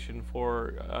medication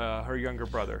for her younger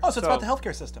brother. Oh, so it's about the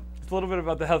healthcare system. It's a little bit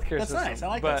about the healthcare system. That's nice. I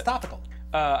like that. It's topical.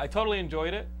 I totally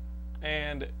enjoyed it.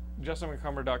 And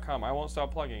justinmccumber.com. I won't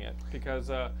stop plugging it because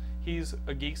he's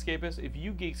a Geekscapist. If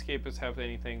you Geekscapists have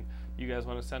anything you guys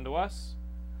want to send to us,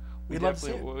 we'd love to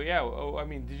see it. Well, yeah. I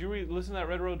mean, did you listen to that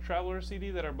Red Road Traveler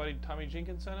CD that our buddy Tommy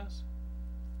Jenkins sent us?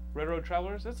 Red Road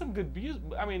Travelers? That's some good music.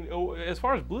 I mean, as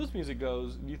far as blues music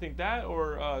goes, do you think that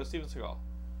or Steven Seagal?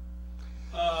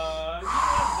 You love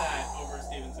that over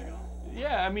Steven Seagal.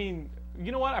 Yeah, I mean,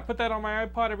 you know what? I put that on my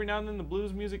iPod every now and then. The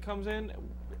blues music comes in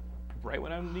right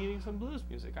when I'm needing some blues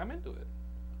music. I'm into it.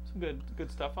 Some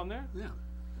good stuff on there. Yeah.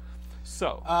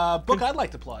 So, book I'd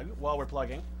like to plug while we're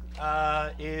plugging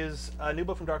is a new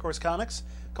book from Dark Horse Comics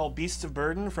called Beasts of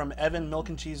Burden from Evan Milk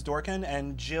and Cheese Dorkin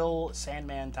and Jill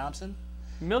Sandman Thompson.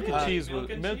 Milk and Cheese was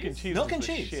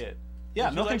shit. Yeah,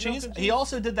 Did you Milk like and Cheese. He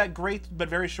also did that great but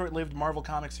very short-lived Marvel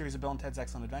Comics series of Bill and Ted's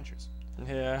Excellent Adventures.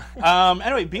 Yeah.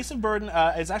 Anyway, Beasts of Burden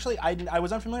is actually, I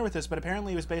was unfamiliar with this, but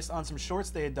apparently it was based on some shorts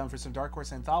they had done for some Dark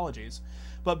Horse anthologies.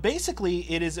 But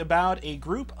basically, it is about a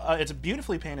group, it's a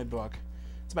beautifully painted book.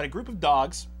 It's about a group of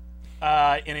dogs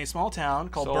in a small town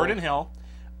called Burden Hill,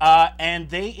 and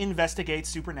they investigate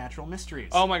supernatural mysteries.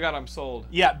 Oh my god, I'm sold.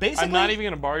 Yeah, basically. I'm not even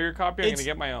going to borrow your copy, I'm going to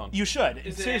get my own. You should.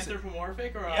 Is it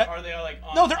anthropomorphic, or are they all like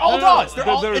on? No, they're all dogs. They're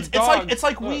all, there's it's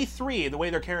like Look. We Three, the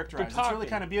way they're characterized. They're it's really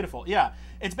kind of beautiful. Yeah,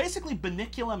 it's basically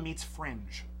Bunnicula meets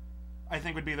Fringe, I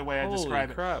think would be the way I'd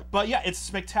describe crap. it. But yeah, it's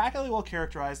spectacularly well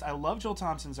characterized. I love Jill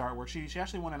Thompson's artwork. She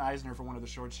actually won an Eisner for one of the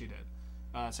shorts she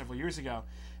did several years ago.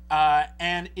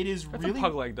 And it is That's really a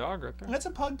pug-like dog right there. That's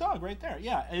a pug dog right there.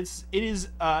 Yeah, it is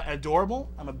adorable.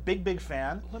 I'm a big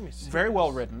fan. Let me see. Very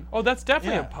well written. Oh, that's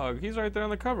definitely Yeah. a pug. He's right there on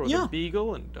the cover with a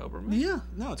beagle and Doberman. Yeah,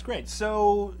 no, it's great.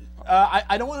 So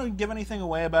I don't want to give anything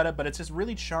away about it, but it's just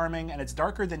really charming and it's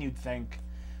darker than you'd think,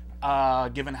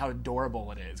 given how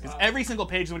adorable it is. Because every single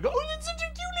page would go, oh, it's such a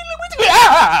cute little.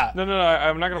 Ah! No,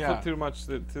 I'm not going to flip too much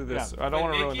to this. I don't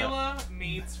want to ruin that. Bunnicula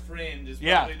meets Fringe is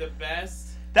probably the best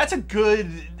That's a good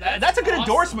awesome.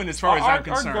 Endorsement as far as I'm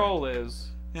concerned. Our goal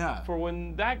is for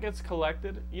when that gets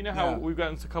collected. You know how we've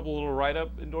gotten a couple little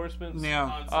write-up endorsements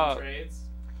on some trades.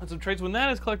 On some trades. When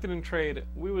that is collected in trade,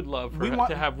 we would love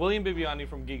to have William Bibbiani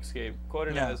from Geekscape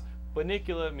quoted as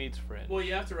Bunnicula meets Fringe. Well,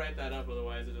 you have to write that up,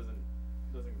 otherwise it doesn't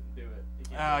do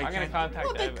it. I'm going to contact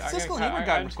I'm just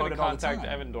going to contact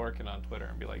Evan Dorkin on Twitter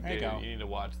and be like, dude, you need to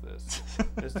watch this.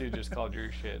 This dude just called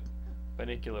your shit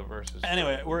Bunnicula versus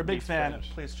Anyway, we're a big fan. Fringe.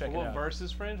 Please check it out.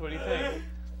 Versus Fringe? What do you think?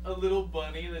 A little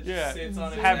bunny that just sits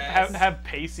on his ass. Have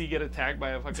Pacey get attacked by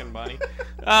a fucking bunny.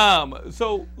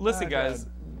 So, listen, guys.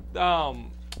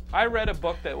 I read a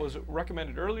book that was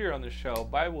recommended earlier on the show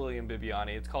by William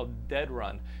Bibbiani. It's called Dead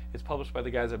Run. It's published by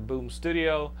the guys at Boom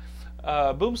Studio.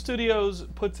 Boom Studios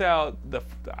puts out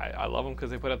I love them because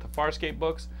they put out the Farscape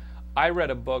books. I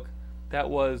read a book that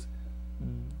was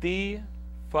the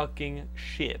fucking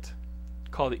shit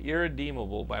called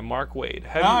Irredeemable by Mark Waid.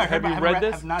 Have you read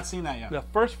this? I have not seen that yet. The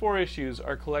first 4 issues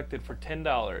are collected for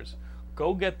 $10.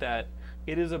 Go get that.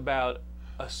 It is about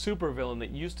a supervillain that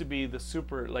used to be the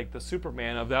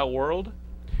Superman of that world,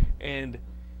 and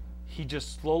he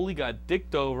just slowly got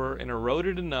dicked over and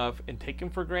eroded enough and taken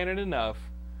for granted enough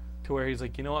to where he's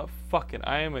like, you know what, fuck it,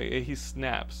 he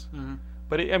snaps. Mm-hmm.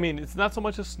 But it's not so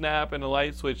much a snap and a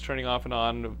light switch turning off and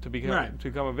on to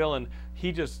become a villain.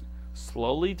 He just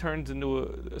slowly turns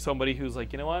into somebody who's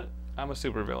like, you know what, I'm a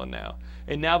supervillain now.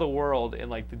 And now the world and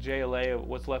like the JLA,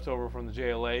 what's left over from the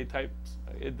JLA types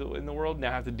in the world,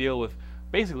 now have to deal with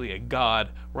basically a god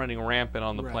running rampant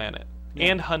on the planet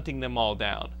and hunting them all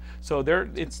down. So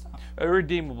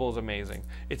Irredeemable is amazing.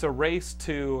 It's a race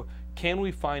to, can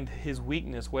we find his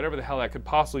weakness, whatever the hell that could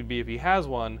possibly be if he has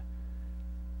one,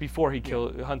 before he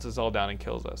hunts us all down and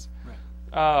kills us. Right.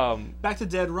 Back to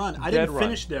Dead Run. I didn't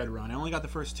finish Dead Run. I only got the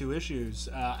first 2 issues,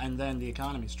 and then the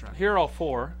economy struck. Here are all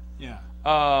 4. Yeah.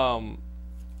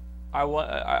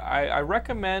 I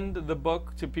recommend the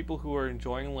book to people who are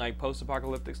enjoying like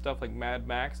post-apocalyptic stuff like Mad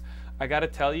Max. I got to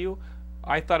tell you,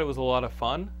 I thought it was a lot of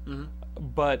fun,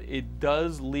 but it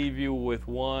does leave you with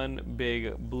one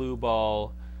big blue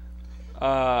ball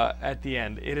at the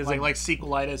end. It is like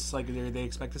sequelitis. Like they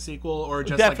expect a sequel, or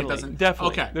just definitely, like it doesn't.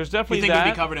 Definitely. Okay. There's definitely you think that.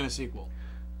 It'd be covered in a sequel?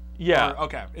 Yeah. Or,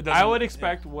 okay. I would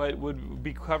expect what would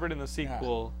be covered in the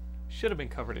sequel should have been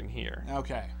covered in here.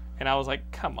 Okay. And I was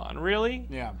like, come on, really?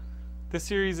 Yeah. This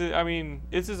series,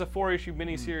 this is a 4-issue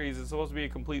miniseries. It's supposed to be a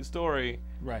complete story.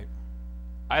 Right.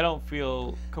 I don't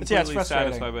feel completely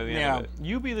satisfied by the end of it.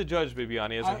 You be the judge,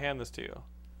 Bibbiani, as I hand this to you.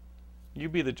 You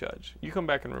be the judge. You come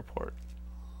back and report.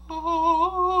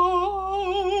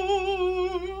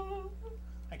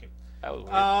 Thank you. That was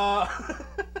weird.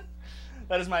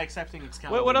 That is my accepting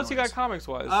Excalibur. What else you got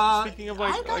comics-wise? Speaking of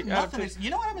I got nothing. You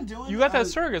know what I've been doing? You got that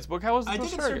Surrogates book. How was the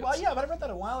Surrogates? Well, yeah, but I read that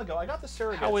a while ago. I got the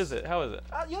Surrogates. How is it? The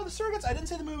Surrogates, I didn't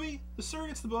say the movie. The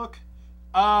Surrogates, the book.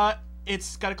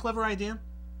 It's got a clever idea.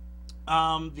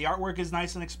 The artwork is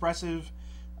nice and expressive.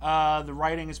 The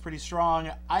writing is pretty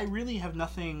strong. I really have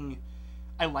nothing...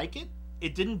 I like it.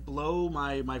 It didn't blow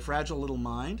my fragile little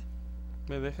mind.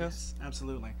 Yes,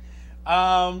 absolutely.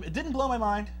 It didn't blow my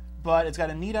mind, but it's got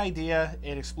a neat idea.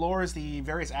 It explores the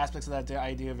various aspects of that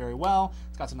idea very well.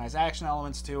 It's got some nice action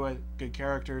elements to it, good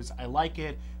characters. I like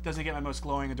it. Doesn't get my most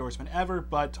glowing endorsement ever,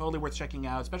 but totally worth checking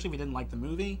out, especially if you didn't like the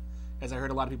movie, as I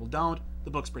heard a lot of people don't.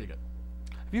 The book's pretty good.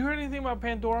 Have you heard anything about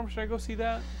Pandorum? Should I go see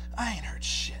that? I ain't heard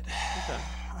shit. Okay.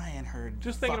 I ain't heard.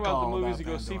 Just thinking about the movies to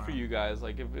go see for you guys.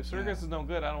 Like, if Surrogates is no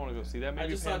good, I don't want to go see that. Maybe I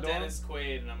just saw Dennis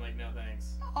Quaid, and I'm like, no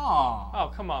thanks.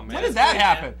 Oh, come on, man. When did that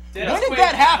happen? When did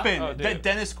that happen? That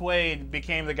Dennis Quaid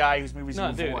became the guy whose movies you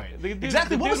avoid.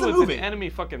 Exactly. What was the movie? An enemy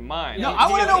fucking mind. No, I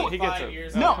want to know.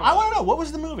 I want to know. What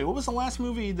was the movie? What was the last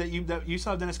movie that you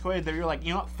saw Dennis Quaid that you're like,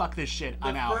 you know what? Fuck this shit.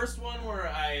 I'm out. The first one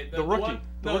where the Rookie.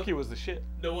 The Rookie was the shit.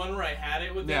 The one where I had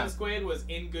it with Dennis Quaid was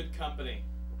In Good Company.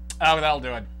 Oh, that'll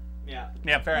do it. Yeah.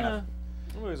 Yeah. Fair enough.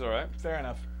 The movie's alright. Fair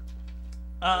enough.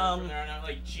 They're not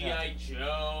like G.I.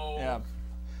 Joe. Yeah.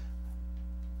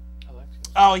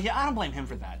 Oh yeah, I don't blame him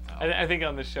for that though. I think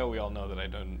on this show we all know that I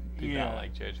do not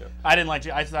like G.I. Joe. I didn't like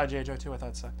I thought G.I. Joe too. I thought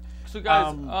it sucked. So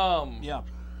guys,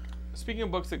 speaking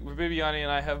of books that Bibbiani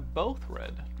and I have both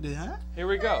read. Yeah. Here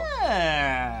we go.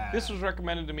 Yeah. This was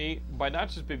recommended to me by not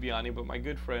just Bibbiani, but my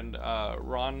good friend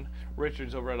Ron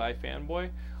Richards over at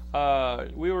iFanboy.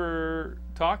 We were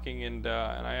talking, and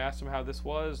I asked him how this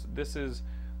was. This is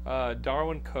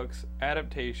Darwyn Cooke's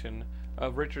adaptation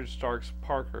of Richard Stark's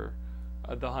Parker,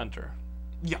 the Hunter.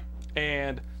 Yeah.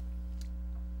 And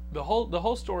the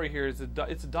whole story here is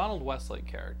it's a Donald Westlake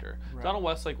character. Right. Donald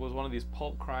Westlake was one of these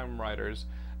pulp crime writers,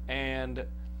 and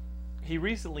he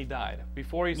recently died.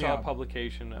 Before he saw a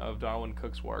publication of Darwyn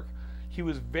Cooke's work, he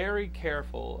was very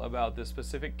careful about this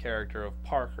specific character of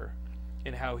Parker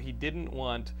and how he didn't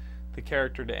want the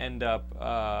character to end up.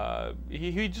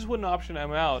 He just wouldn't option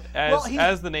him out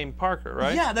as the name Parker,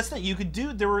 right? Yeah, that's the thing. You could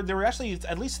do. There were actually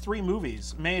at least 3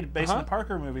 movies made based on the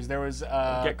Parker movies. There was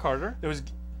Get Carter. There was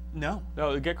no.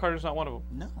 Get Carter's not one of them.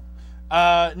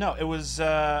 No. No, it was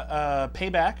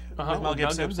Payback with Mel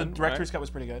Gibson. The director's cut was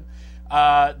pretty good.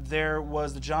 There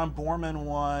was the John Boorman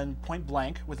one, Point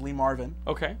Blank, with Lee Marvin.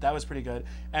 Okay. That was pretty good.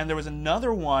 And there was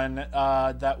another one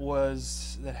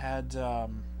that had.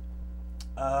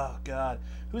 Oh God,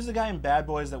 who's the guy in Bad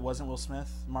Boys that wasn't Will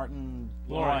Smith? Martin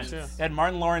Lawrence. Yeah. It had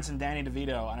Martin Lawrence and Danny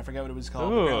DeVito, and I forget what it was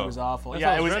called. Ooh. It was awful. That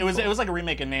Yeah, sounds it was like a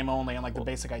remake in name only, and like the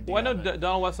basic idea. Well, I know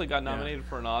Donald Wesley got nominated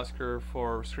for an Oscar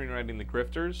for screenwriting The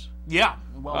Grifters. Yeah,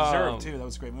 well deserved too. That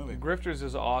was a great movie. Grifters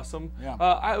is awesome. Yeah.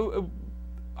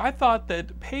 I thought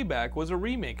that Payback was a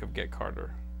remake of Get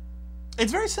Carter.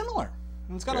 It's very similar.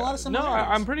 It's got a lot of similarities.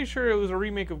 No, I'm pretty sure it was a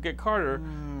remake of Get Carter,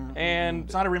 and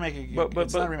it's not a remake.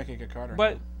 It's not a remake of Get Carter.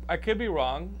 But I could be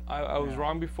wrong. I was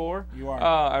wrong before. You are.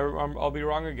 I'll be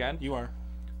wrong again. You are.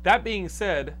 That being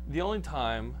said, the only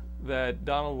time that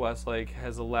Donald Westlake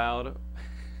has allowed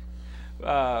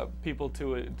people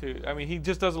to I mean, he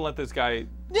just doesn't let this guy.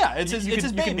 Yeah, it's his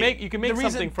baby. You can make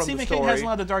something from the story. Stephen King hasn't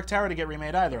allowed The Dark Tower to get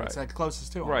remade either. Right. It's like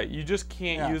closest to him. Right. You just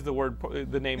can't use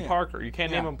the name Parker. You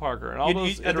can't name him Parker. And all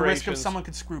those iterations, at the risk of someone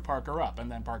could screw Parker up,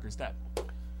 and then Parker's dead.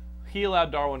 He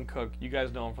allowed Darwyn Cooke. You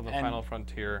guys know him from The Final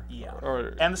Frontier. Yeah.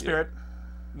 And The Spirit.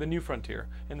 The New Frontier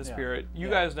and The Spirit. You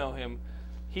guys know him.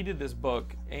 He did this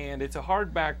book, and it's a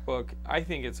hardback book. I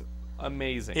think it's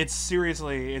amazing. It's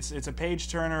seriously, it's a page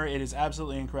turner. It is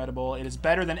absolutely incredible. It is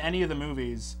better than any of the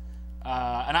movies.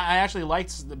 And I actually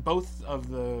liked both of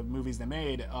the movies they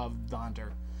made of The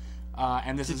Hunter.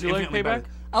 And this is infinitely better.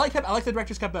 I like the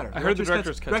director's cut better. I heard the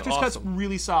director's cut's awesome. Cut's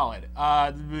really solid.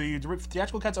 The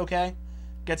theatrical cut's okay.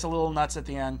 Gets a little nuts at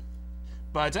the end.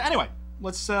 But anyway,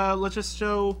 let's just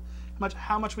show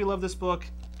how much we love this book.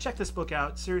 Check this book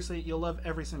out. Seriously, you'll love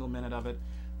every single minute of it.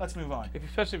 Let's move on.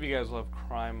 Especially if you guys love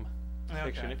crime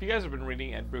fiction. If you guys have been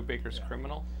reading Ed Brubaker's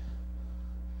Criminal.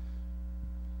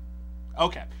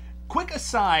 Okay. Quick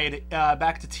aside,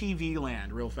 back to TV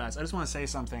land real fast. I just want to say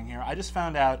something here. I just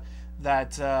found out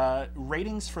that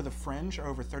ratings for The Fringe are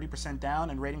over 30% down,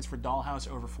 and ratings for Dollhouse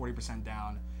are over 40%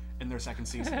 down in their second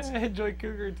seasons. Enjoy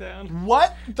Cougar Town.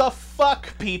 What the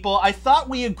fuck, people? I thought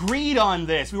we agreed on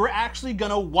this. We were actually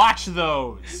gonna watch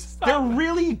those. They're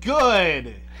really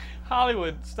good.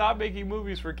 Hollywood, stop making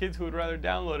movies for kids who would rather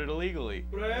download it illegally.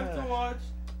 But I have to watch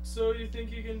So You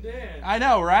Think You Can Dance. I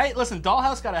know, right? Listen,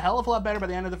 Dollhouse got a hell of a lot better by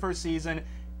the end of the first season.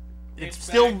 It's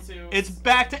on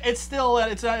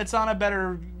a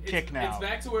better kick now. It's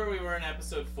back to where we were in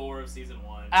episode 4 of season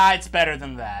 1. It's better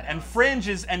than that. And Fringe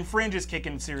is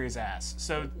kicking serious ass.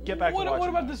 So get back to watching. What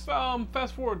about this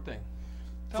fast forward thing?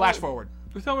 Flash forward.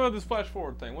 Tell me about this flash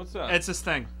forward thing. What's that? It's this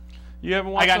thing. You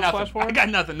haven't watched flash forward? I got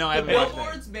nothing. No, I haven't watched it. The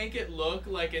billboards make it look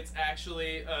like it's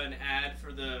actually an ad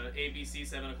for the ABC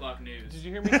 7 o'clock news. Did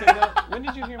you hear me say that? When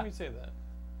did you hear me say that?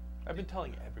 I've been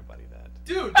telling everybody that.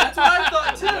 Dude, that's what I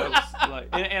thought too.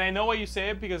 And I know why you say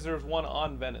it, because there's one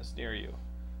on Venice near you.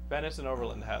 Venice and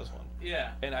Overland has one.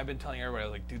 Yeah. And I've been telling everybody,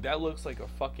 like, dude, that looks like a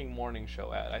fucking morning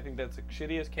show ad. I think that's the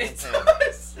shittiest campaign.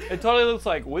 It totally looks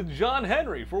like with John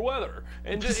Henry for weather,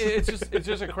 and it's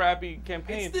just a crappy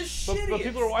campaign. It's the shittiest. But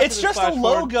people are watching. It's just a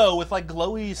logo with like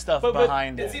glowy stuff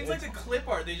behind it. It seems like the clip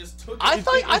art they just took. I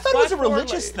thought it was a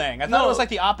religious thing. I thought it was like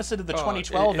the opposite of the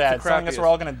 2012 ad telling us we're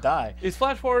all gonna die. Is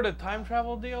Flash Forward a time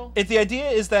travel deal? The idea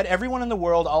is that everyone in the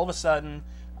world all of a sudden.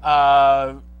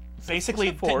 Basically,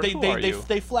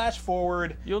 they flash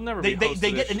forward. You'll never be host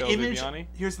they to get this an show, image. Bibbiani.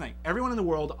 Here's the thing: everyone in the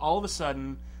world, all of a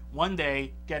sudden, one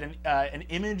day, get an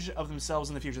image of themselves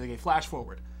in the future. They get flash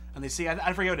forward, and they see.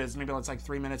 I forget what it is. Maybe it's like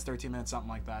 3 minutes, 13 minutes, something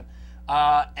like that.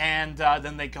 And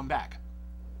then they come back.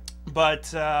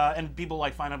 But and people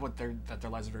like find out that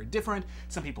their lives are very different.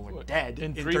 Some people are dead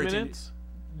in 3 minutes.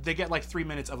 They get like 3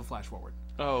 minutes of a flash forward.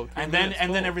 Oh, and then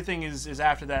everything is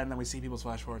after that, and then we see people's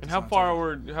flash forward. And how far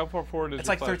forward is it's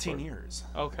like 13 years.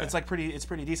 Okay. It's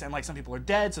pretty decent. And like some people are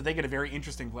dead, so they get a very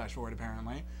interesting flash forward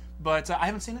apparently. But I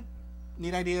haven't seen it.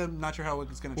 Neat idea. Not sure how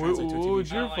it's going to translate to a TV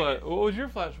show. What would your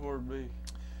flash forward be?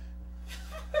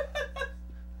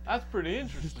 That's pretty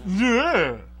interesting.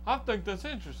 Yeah. I think that's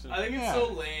interesting. I think it's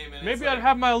so lame. And maybe I'd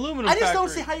have my aluminum I just factory. don't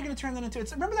see how you're going to turn that into.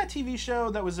 Remember that TV show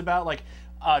that was about like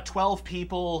 12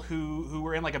 people who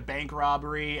were in like a bank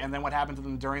robbery, and then what happened to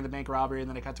them during the bank robbery, and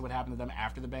then it cut to what happened to them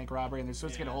after the bank robbery, and they're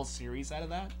supposed to get a whole series out of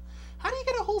that? How do you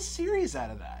get a whole series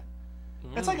out of that?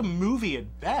 It's like a movie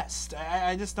at best.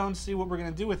 I just don't see what we're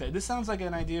gonna do with it. This sounds like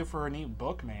an idea for a neat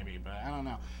book, maybe, but I don't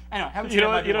know. Anyway, haven't seen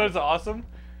it. You know what's awesome?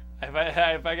 If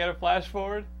I get a flash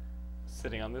forward,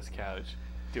 sitting on this couch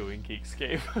doing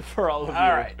Geekscape for all of you. All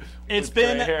right, it's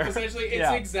been essentially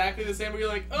it's exactly the same. Where you're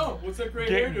like, oh, what's that gray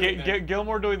hair doing?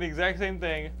 Gilmore doing the exact same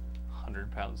thing,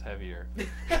 100 pounds heavier.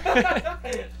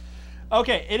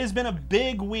 Okay, it has been a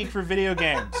big week for video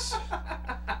games.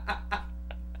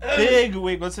 Big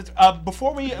week.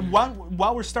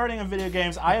 While we're starting on video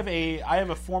games, I have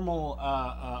a formal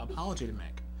apology to make.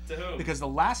 To whom? Because the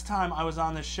last time I was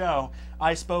on this show,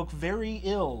 I spoke very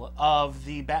ill of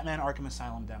the Batman Arkham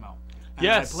Asylum demo. And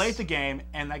yes. I played the game,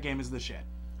 and that game is the shit.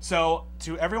 So,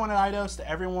 to everyone at Eidos, to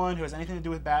everyone who has anything to do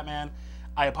with Batman,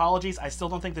 I apologize. I still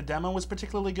don't think the demo was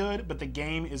particularly good, but the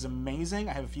game is amazing.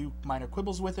 I have a few minor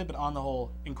quibbles with it, but on the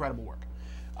whole, incredible work.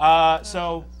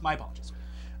 So, my apologies.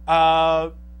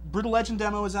 Brutal Legend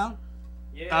demo is out.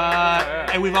 Yeah.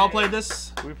 And we've all played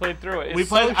this. We played through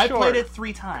it. I played it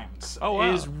 3 times. Oh, wow.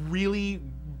 It is really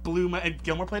blew my. And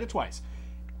Gilmore played it twice.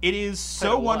 It is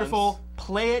so wonderful.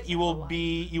 Play it. You will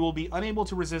be unable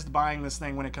to resist buying this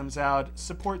thing when it comes out.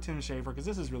 Support Tim Schafer because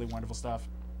this is really wonderful stuff.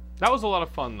 That was a lot of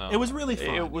fun, though. It was really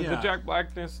fun. It was the Jack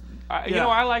Blackness. You know,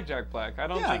 I like Jack Black. I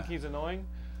don't think he's annoying.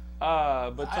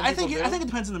 But I think it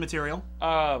depends on the material.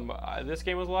 This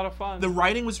game was a lot of fun. The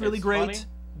writing was really great. Funny.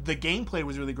 The gameplay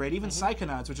was really great. Even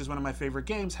Psychonauts, which is one of my favorite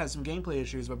games, has some gameplay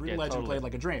issues, but Brutal Legend played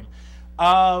like a dream.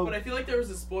 But I feel like there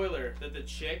was a spoiler that the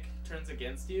chick turns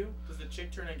against you. Does the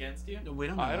chick turn against you? We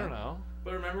don't know. I don't know.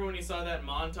 But remember when you saw that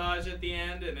montage at the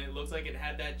end, and it looks like it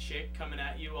had that chick coming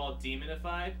at you all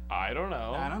demonified? I don't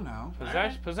know. I don't know.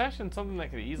 Possession's something that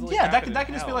could easily that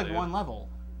could just be like one level.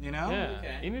 You know? Yeah.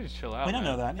 Okay. You need to chill out. We don't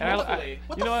know that.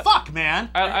 What you know the fuck, man?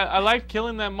 I liked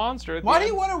killing that monster. Why do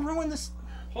you want to ruin this?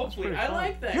 Hopefully, I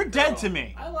like that. You're dead to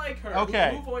me. I like her.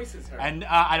 Okay. Who voices her? And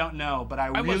I don't know, but I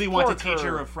really want to teach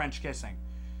her of French kissing.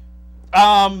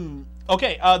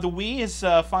 Okay, the Wii is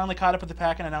finally caught up with the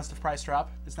pack and announced the price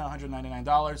drop. It's now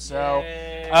 $199. So,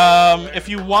 if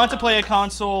you want to play a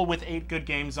console with 8 good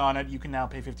games on it, you can now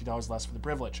pay $50 less for the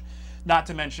privilege. Not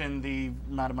to mention the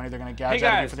amount of money they're going to gouge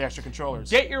out of you for the extra controllers.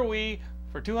 Get your Wii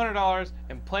for $200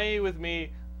 and play with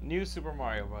me New Super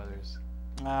Mario Brothers.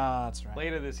 That's right.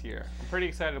 Later this year. I'm pretty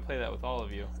excited to play that with all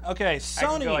of you. Okay, I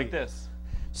can go like this.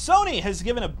 Sony has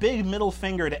given a big middle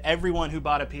finger to everyone who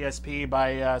bought a PSP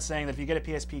by saying that if you get a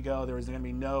PSP Go, there is going to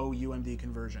be no UMD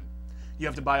conversion. You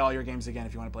have to buy all your games again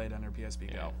if you want to play it under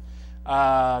PSP Go.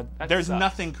 There's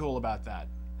nothing cool about that.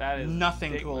 That is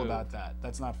nothing cool move. about that.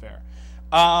 That's not fair.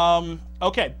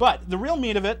 Okay, but the real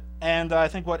meat of it, and I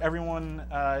think what everyone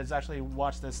has actually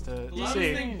watched this to the loudest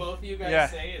see. thing both of you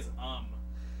guys say is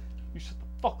You shut the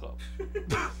fuck up.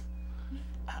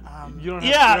 You don't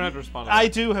have to respond to that. I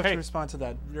do have to respond to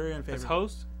that. Very unfavorable. As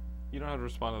host, you don't have to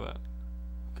respond to that.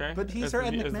 Okay? But he's our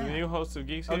ethnic as man. the new host of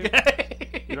Geekscape,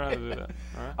 okay. You don't have to do that.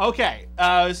 All right? Okay,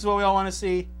 this is what we all want to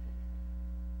see.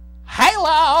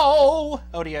 Halo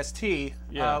ODST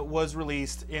was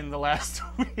released in the last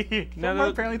week. Now,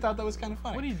 apparently thought that was kind of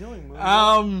funny. What are you doing,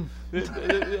 Moon?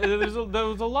 There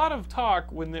was a lot of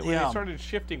talk when they started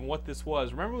shifting what this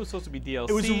was. Remember, it was supposed to be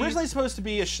DLC. It was originally supposed to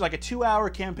be like a 2-hour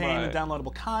campaign with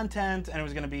downloadable content, and it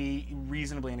was going to be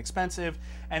reasonably inexpensive.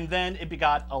 And then it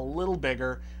got a little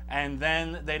bigger, and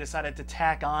then they decided to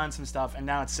tack on some stuff, and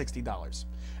now it's $60.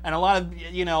 And a lot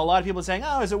of people are saying,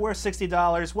 "Oh, is it worth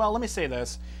 $60?" Well, let me say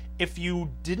this. If you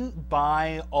didn't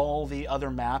buy all the other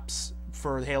maps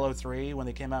for Halo 3 when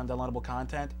they came out in downloadable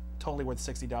content, totally worth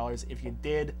 $60. If you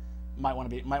did, might want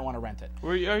to rent it.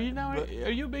 Are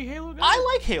you a big Halo guy?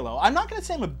 I like Halo. I'm not going to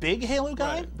say I'm a big Halo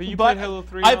guy, right. But you played Halo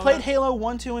 3. I played Halo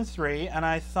 1, 2, and 3, and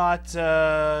I thought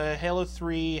Halo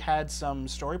 3 had some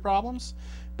story problems,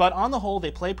 but on the whole,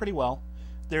 they play pretty well.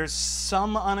 There's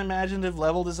some unimaginative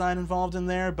level design involved in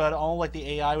there, but all like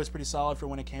the AI was pretty solid for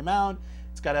when it came out.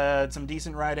 It's got some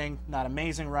decent writing, not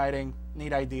amazing writing,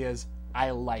 neat ideas. I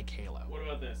like Halo. What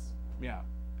about this? Yeah.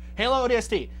 Halo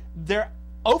ODST.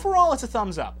 Overall, it's a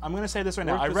thumbs up. I'm going to say this right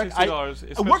now. Worth the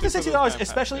 $60, worth the $60,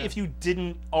 especially if you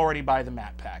didn't already buy the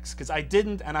map packs. Because I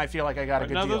didn't, and I feel like I got a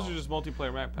good deal. Now those are just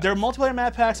multiplayer map packs. They're multiplayer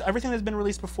map packs. Everything that's been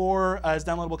released before is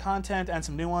downloadable content, and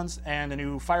some new ones, and a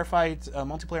new firefight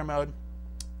multiplayer mode.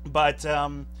 But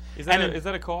is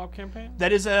that a co-op campaign?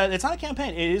 It's not a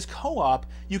campaign. It is co-op.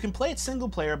 You can play it single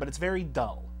player, but it's very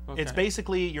dull. Okay. It's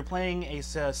basically you're playing a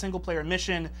single player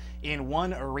mission in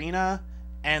one arena,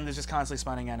 and there's just constantly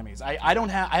spawning enemies. I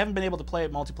haven't been able to play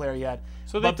it multiplayer yet.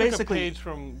 So they took a page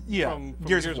from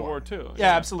Gears of War 2.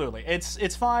 Yeah, absolutely.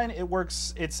 It's fine. It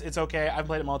works. It's okay. I've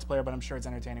played it multiplayer, but I'm sure it's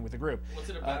entertaining with the group. What's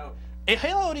it about? A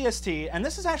Halo ODST, and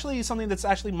this is actually something that's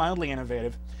actually mildly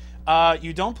innovative.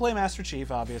 You don't play Master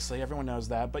Chief, obviously, everyone knows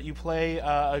that, but you play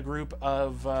a group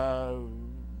of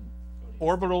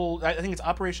orbital, I think it's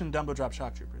Operation Dumbo Drop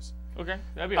Shock Troopers. Okay,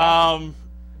 that'd be awesome.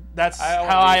 That's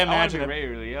how I imagine it. Ray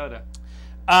Liotta.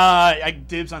 I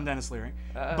dibs on Dennis Leary.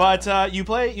 But you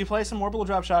play some orbital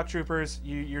drop shock troopers.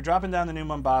 You're dropping down the New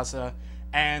Mombasa,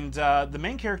 and the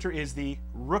main character is the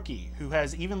Rookie, who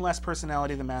has even less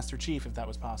personality than Master Chief, if that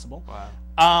was possible.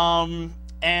 Wow.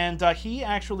 And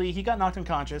he got knocked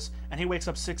unconscious, and he wakes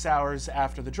up 6 hours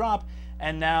after the drop,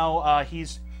 and now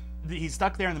he's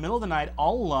stuck there in the middle of the night,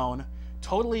 all alone,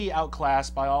 totally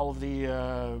outclassed by all of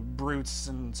the brutes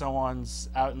and so ons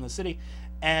out in the city,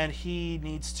 and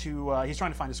he's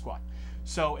trying to find a squad.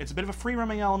 So it's a bit of a free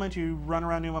roaming element. You run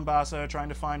around New Mombasa trying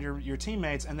to find your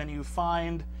teammates, and then you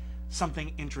find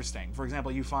something interesting. For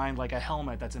example, you find like a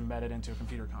helmet that's embedded into a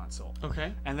computer console.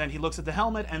 Okay. And then he looks at the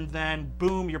helmet, and then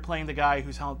boom, you're playing the guy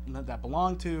whose helmet that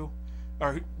belonged to,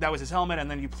 or that was his helmet, and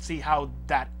then you see how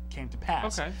that came to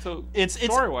pass. Okay, so it's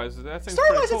story-wise, that seems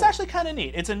story-wise, cool. It's actually kind of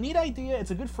neat. It's a neat idea.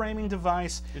 It's a good framing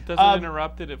device. It doesn't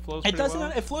interrupt it. It flows.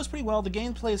 It flows pretty well. The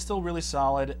gameplay is still really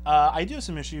solid. I do have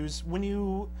some issues when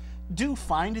you do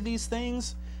find these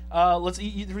things.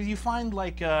 You find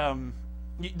like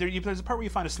there's a part where you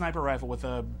find a sniper rifle with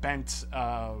a bent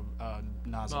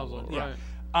nozzle. Right.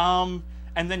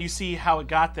 And then you see how it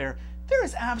got there. There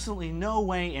is absolutely no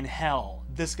way in hell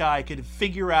this guy could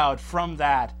figure out from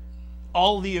that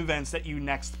all the events that you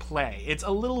next play. It's a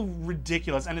little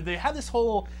ridiculous, and they have this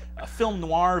whole film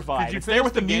noir vibe. It's there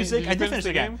with the music. I did finish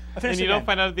the game. And you don't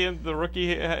find out at the end the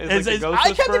Rookie is like a ghost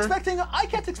I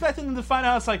kept expecting them to find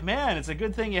out. It's like, man, it's a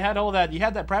good thing you had all that. You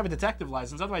had that private detective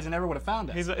license. Otherwise, you never would have found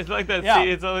us. It's like that. Yeah.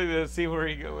 It's like the scene where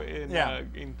he go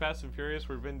in Fast and Furious,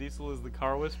 where Vin Diesel is the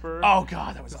car whisperer. Oh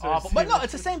god, that was awful. But no,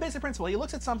 it's the same basic principle. He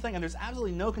looks at something, and there's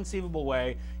absolutely no conceivable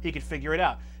way he could figure it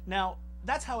out. Now,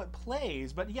 that's how it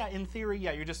plays, but yeah, in theory,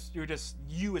 yeah, you're just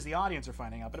you as the audience are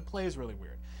finding out, but it plays really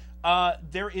weird.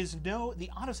 The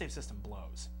autosave system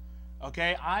blows.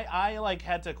 Okay, I like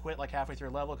had to quit like halfway through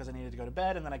a level because I needed to go to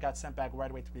bed, and then I got sent back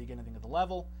right away to the beginning of the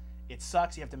level. It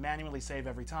sucks. You have to manually save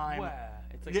every time. Wow.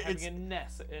 It's like having an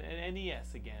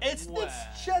NES again. It's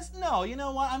just, no, you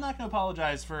know what? I'm not going to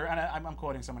apologize for, and I'm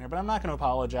quoting someone here, but I'm not going to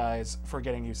apologize for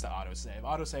getting used to autosave.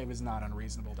 Autosave is not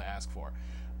unreasonable to ask for.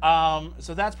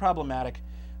 So that's problematic.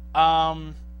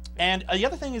 And the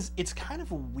other thing is, it's kind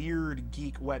of a weird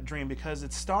geek wet dream because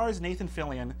it stars Nathan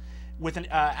Fillion with an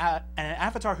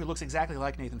avatar who looks exactly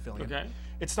like Nathan Fillion. Okay.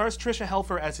 It stars Tricia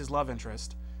Helfer as his love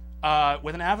interest,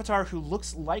 with an avatar who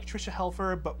looks like Tricia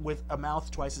Helfer but with a mouth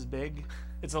twice as big.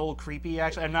 It's a little creepy,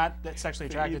 actually. I'm not sexually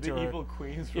attracted to her. The evil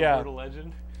queens from Brutal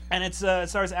Legend. And it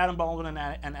stars Adam Baldwin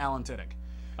and Alan Tudyk.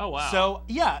 Oh wow. So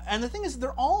yeah, and the thing is,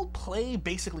 they're all play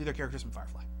basically their characters from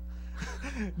Firefly.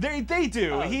 they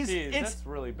do. Oh, that's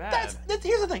really bad.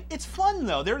 Here's the thing. It's fun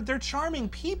though. They're charming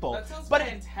people. That sounds but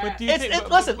fantastic.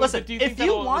 Listen. If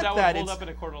you want that, hold up in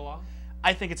a court of law?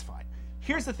 I think it's fine.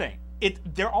 Here's the thing.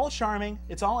 They're all charming.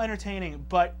 It's all entertaining.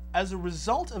 But as a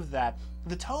result of that,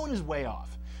 the tone is way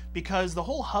off. Because the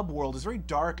whole hub world is very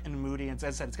dark and moody, and as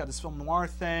I said, it's got this film noir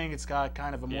thing. It's got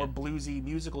kind of a more bluesy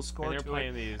musical score to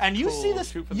it. And you see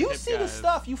this, this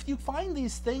stuff. You find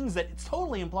these things that it's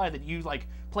totally implied that you like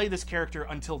play this character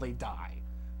until they die,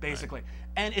 basically. Right.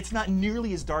 And it's not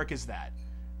nearly as dark as that,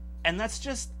 and that's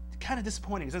just kind of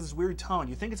disappointing. It has this weird tone.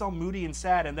 You think it's all moody and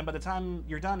sad, and then by the time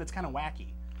you're done, it's kind of wacky.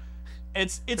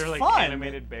 It's They're like fun.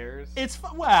 Animated bears. It's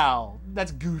fun. Wow,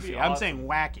 that's goofy. I'm saying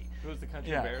wacky. It was the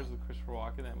Country Bears with Christopher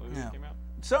Walken, that movie that came out.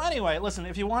 So anyway, listen,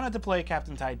 if you wanted to play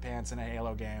Captain Tight Pants in a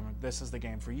Halo game, this is the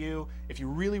game for you. If you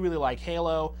really, really like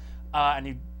Halo,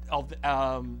 then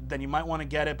you might want to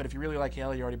get it, but if you really like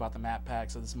Halo, you already bought the map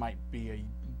pack, so this might be a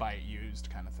buy it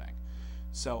used kind of thing.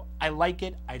 So I like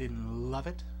it. I didn't love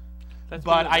it,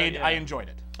 but I enjoyed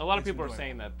it. A lot of people are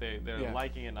saying that they're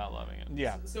liking it, not loving it.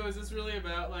 Yeah. So is this really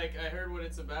about, like, I heard what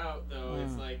it's about, though.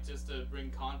 It's, like, just to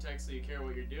bring context so you care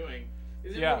what you're doing.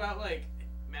 Is it about, like,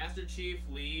 Master Chief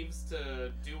leaves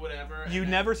to do whatever? You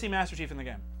never see Master Chief in the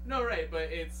game. No, right, but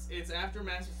it's after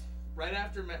right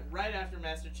after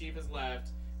Master Chief has left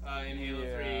in Halo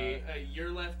 3,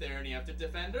 you're left there and you have to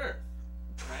defend Earth,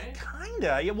 right?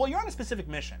 Kinda. Yeah, well, you're on a specific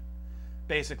mission,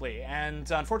 basically, and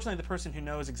unfortunately the person who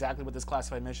knows exactly what this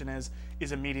classified mission is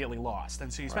immediately lost,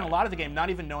 and so you spend a lot of the game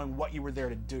not even knowing what you were there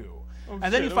to do.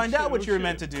 And then you find out what you were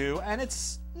meant to do, and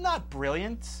it's not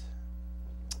brilliant,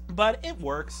 but it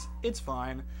works. It's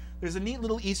fine. There's a neat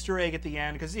little Easter egg at the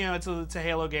end, because, you know, it's a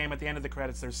Halo game. At the end of the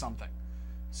credits, there's something.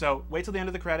 So wait till the end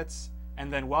of the credits,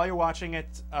 and then while you're watching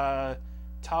it,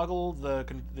 toggle the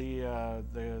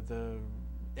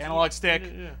analog stick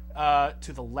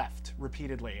to the left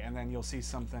repeatedly, and then you'll see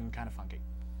something kind of funky.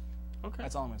 Okay.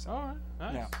 That's all I'm gonna say. All right.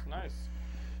 Nice. Yeah. Nice.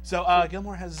 So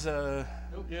Gilmore has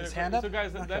his hand up. So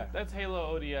guys, that's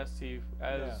Halo ODST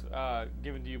as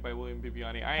given to you by William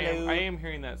Bibbiani. I am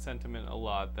hearing that sentiment a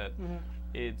lot, that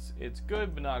it's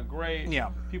good but not great. Yeah.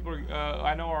 People are,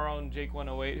 I know our own Jake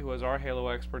 108, who is our Halo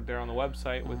expert there on the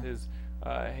website with his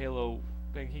Halo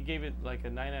thing. He gave it like a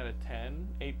 9 out of 10,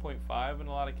 8.5 in a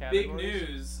lot of categories. Big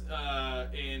news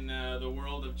in the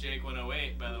world of Jake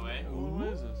 108, by the way. What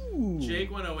is this? Jake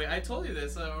 108. I told you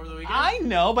this over the weekend. I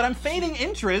know, but I'm feigning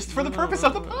interest for the purpose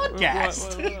of the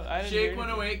podcast. Jake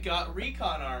 108 got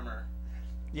recon armor.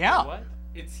 Yeah. What?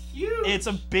 It's huge.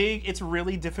 It's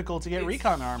really difficult to get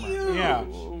recon armor. Huge. Yeah.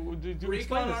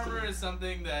 Recon armor is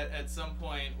something that at some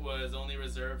point was only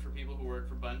reserved for people who work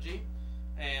for Bungie.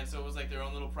 And so it was like their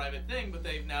own little private thing, but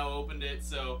they've now opened it.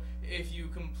 So if you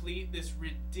complete this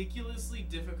ridiculously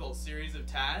difficult series of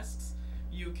tasks,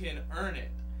 you can earn it.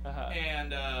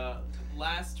 And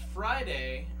last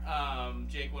Friday,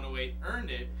 Jake 108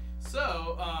 earned it.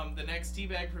 So the next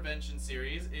Teabag Prevention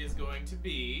series is going to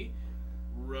be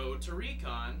Road to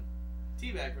Recon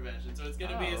Teabag Prevention. So it's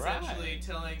going to be essentially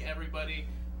telling everybody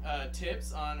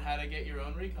tips on how to get your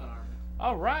own recon armor.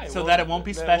 All right. So that it won't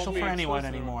be special for anyone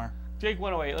anymore. Jake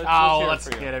 108. Let's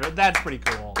get it. That's pretty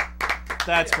cool.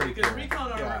 That's pretty cool. Because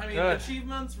recon armor, I mean,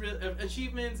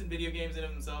 achievements in video games in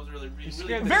themselves are really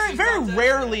very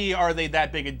rarely are they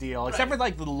that big a deal. Except for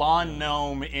like the lawn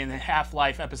gnome in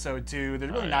Half-Life Episode 2.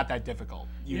 They're really not that difficult.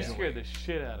 You scared the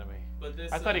shit out of me. But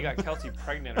this, I thought he got Kelsey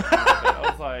pregnant or something. I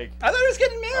was like, I thought he was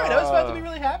getting married. I was about to be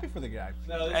really happy for the guy.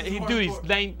 No,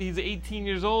 he's 18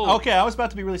 years old. Okay, I was about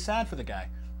to be really sad for the guy.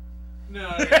 No,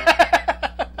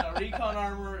 recon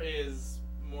armor is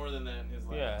more than that in his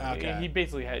life. Yeah, okay. He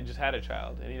basically just had a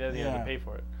child, and he doesn't have to pay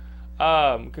for it.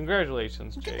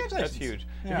 Congratulations, Jake. Congratulations. That's huge.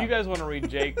 Yeah. If you guys want to read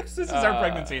Jake's, this is our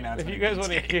pregnancy announcement. If you guys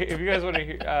want to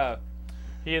hear,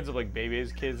 he ends up like babying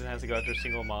his kids and has to go after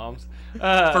single moms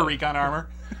for recon armor.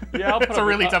 Yeah, it's a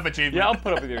really tough achievement. Yeah, I'll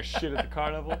put up with your shit at the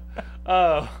carnival.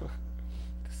 The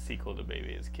sequel to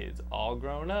Baby His Kids, all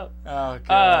grown up. Oh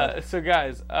god. So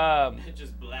guys,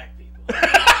 just black people.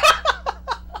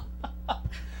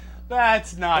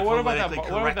 That's not politically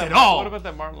correct at all. What about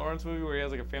that Martin Lawrence movie where he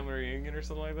has like a family reunion or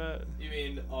something like that? You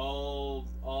mean all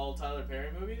Tyler Perry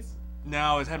movies?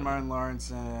 No, it had Martin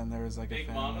Lawrence and there was like Big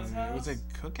a Mama's family. House? Was it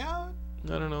Cookout? I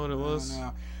don't know what it was.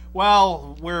 No.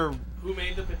 Well, Who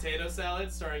made the potato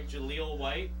salad starring Jaleel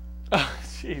White? Oh,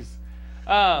 jeez.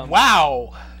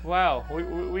 Wow. Wow.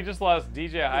 We just lost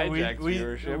DJ Hijack's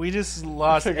viewership. We just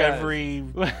lost every...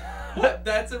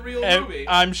 That's a real movie.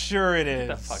 I'm sure it is.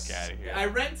 Get the fuck out of here. I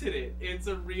rented it. It's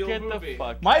a real movie. Get the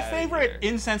fuck My out favorite of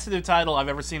here. insensitive title I've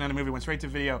ever seen on a movie went straight to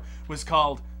video was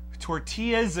called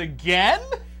Tortillas Again?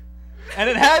 And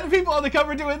it had people on the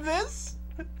cover doing this.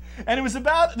 And it was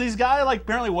about this guy, like,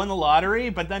 apparently won the lottery,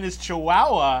 but then his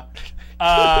chihuahua,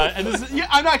 and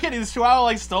I'm not kidding, this chihuahua,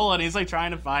 like, stole it. He's, like,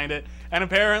 trying to find it. And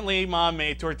apparently mom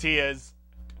made tortillas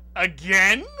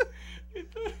again?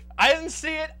 I didn't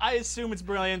see it. I assume it's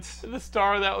brilliant. The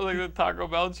star of that was like the Taco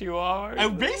Bell Chihuahua.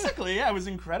 Basically, yeah, it was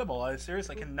incredible. I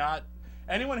seriously cannot...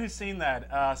 Anyone who's seen that,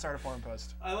 start a forum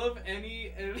post. I love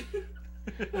any...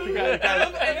 I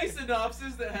love any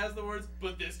synopsis that has the words,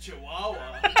 but this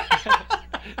chihuahua.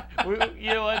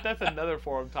 You know what? That's another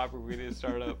forum topic we need to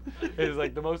start up. It is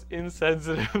like the most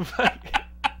insensitive.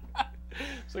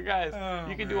 So guys,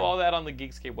 you can do all that on the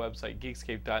Geekscape website,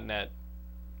 geekscape.net.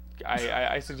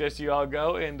 I suggest you all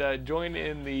go and join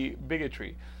in the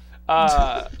bigotry.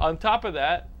 On top of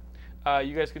that,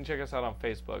 you guys can check us out on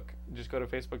Facebook. Just go to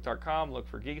facebook.com, look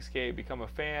for Geekscape, become a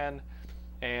fan.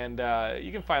 And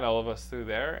you can find all of us through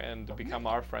there and become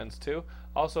our friends too.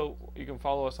 Also, you can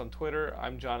follow us on Twitter.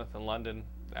 I'm Jonathan London.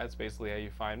 That's basically how you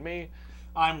find me.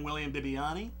 I'm William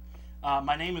Bibbiani.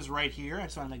 My name is right here. I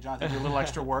just want to make Jonathan do a little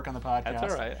extra work on the podcast.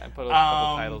 That's all right. I put a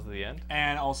couple titles at the end.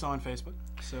 And also on Facebook.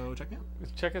 So check me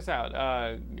out. Check us out.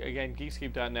 Again,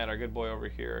 Geekscape.net, our good boy over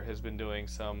here, has been doing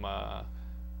some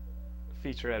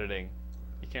feature editing.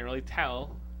 You can't really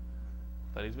tell,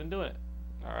 but he's been doing it.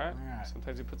 All right.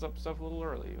 Sometimes he puts up stuff a little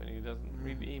early when he doesn't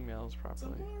read the emails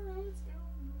properly.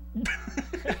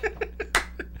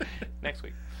 Next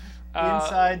week.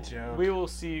 Inside joke. We will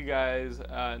see you guys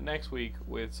next week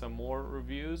with some more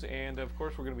reviews, and of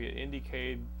course we're going to be at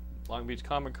Indiecade, Long Beach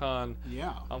Comic Con.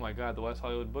 Yeah. Oh my God, the West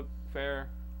Hollywood Book Fair.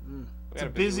 It's a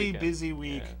busy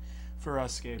week for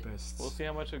us escapists. We'll see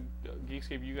how much of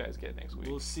Geekscape you guys get next week.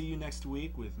 We'll see you next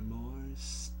week with more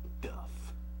stuff.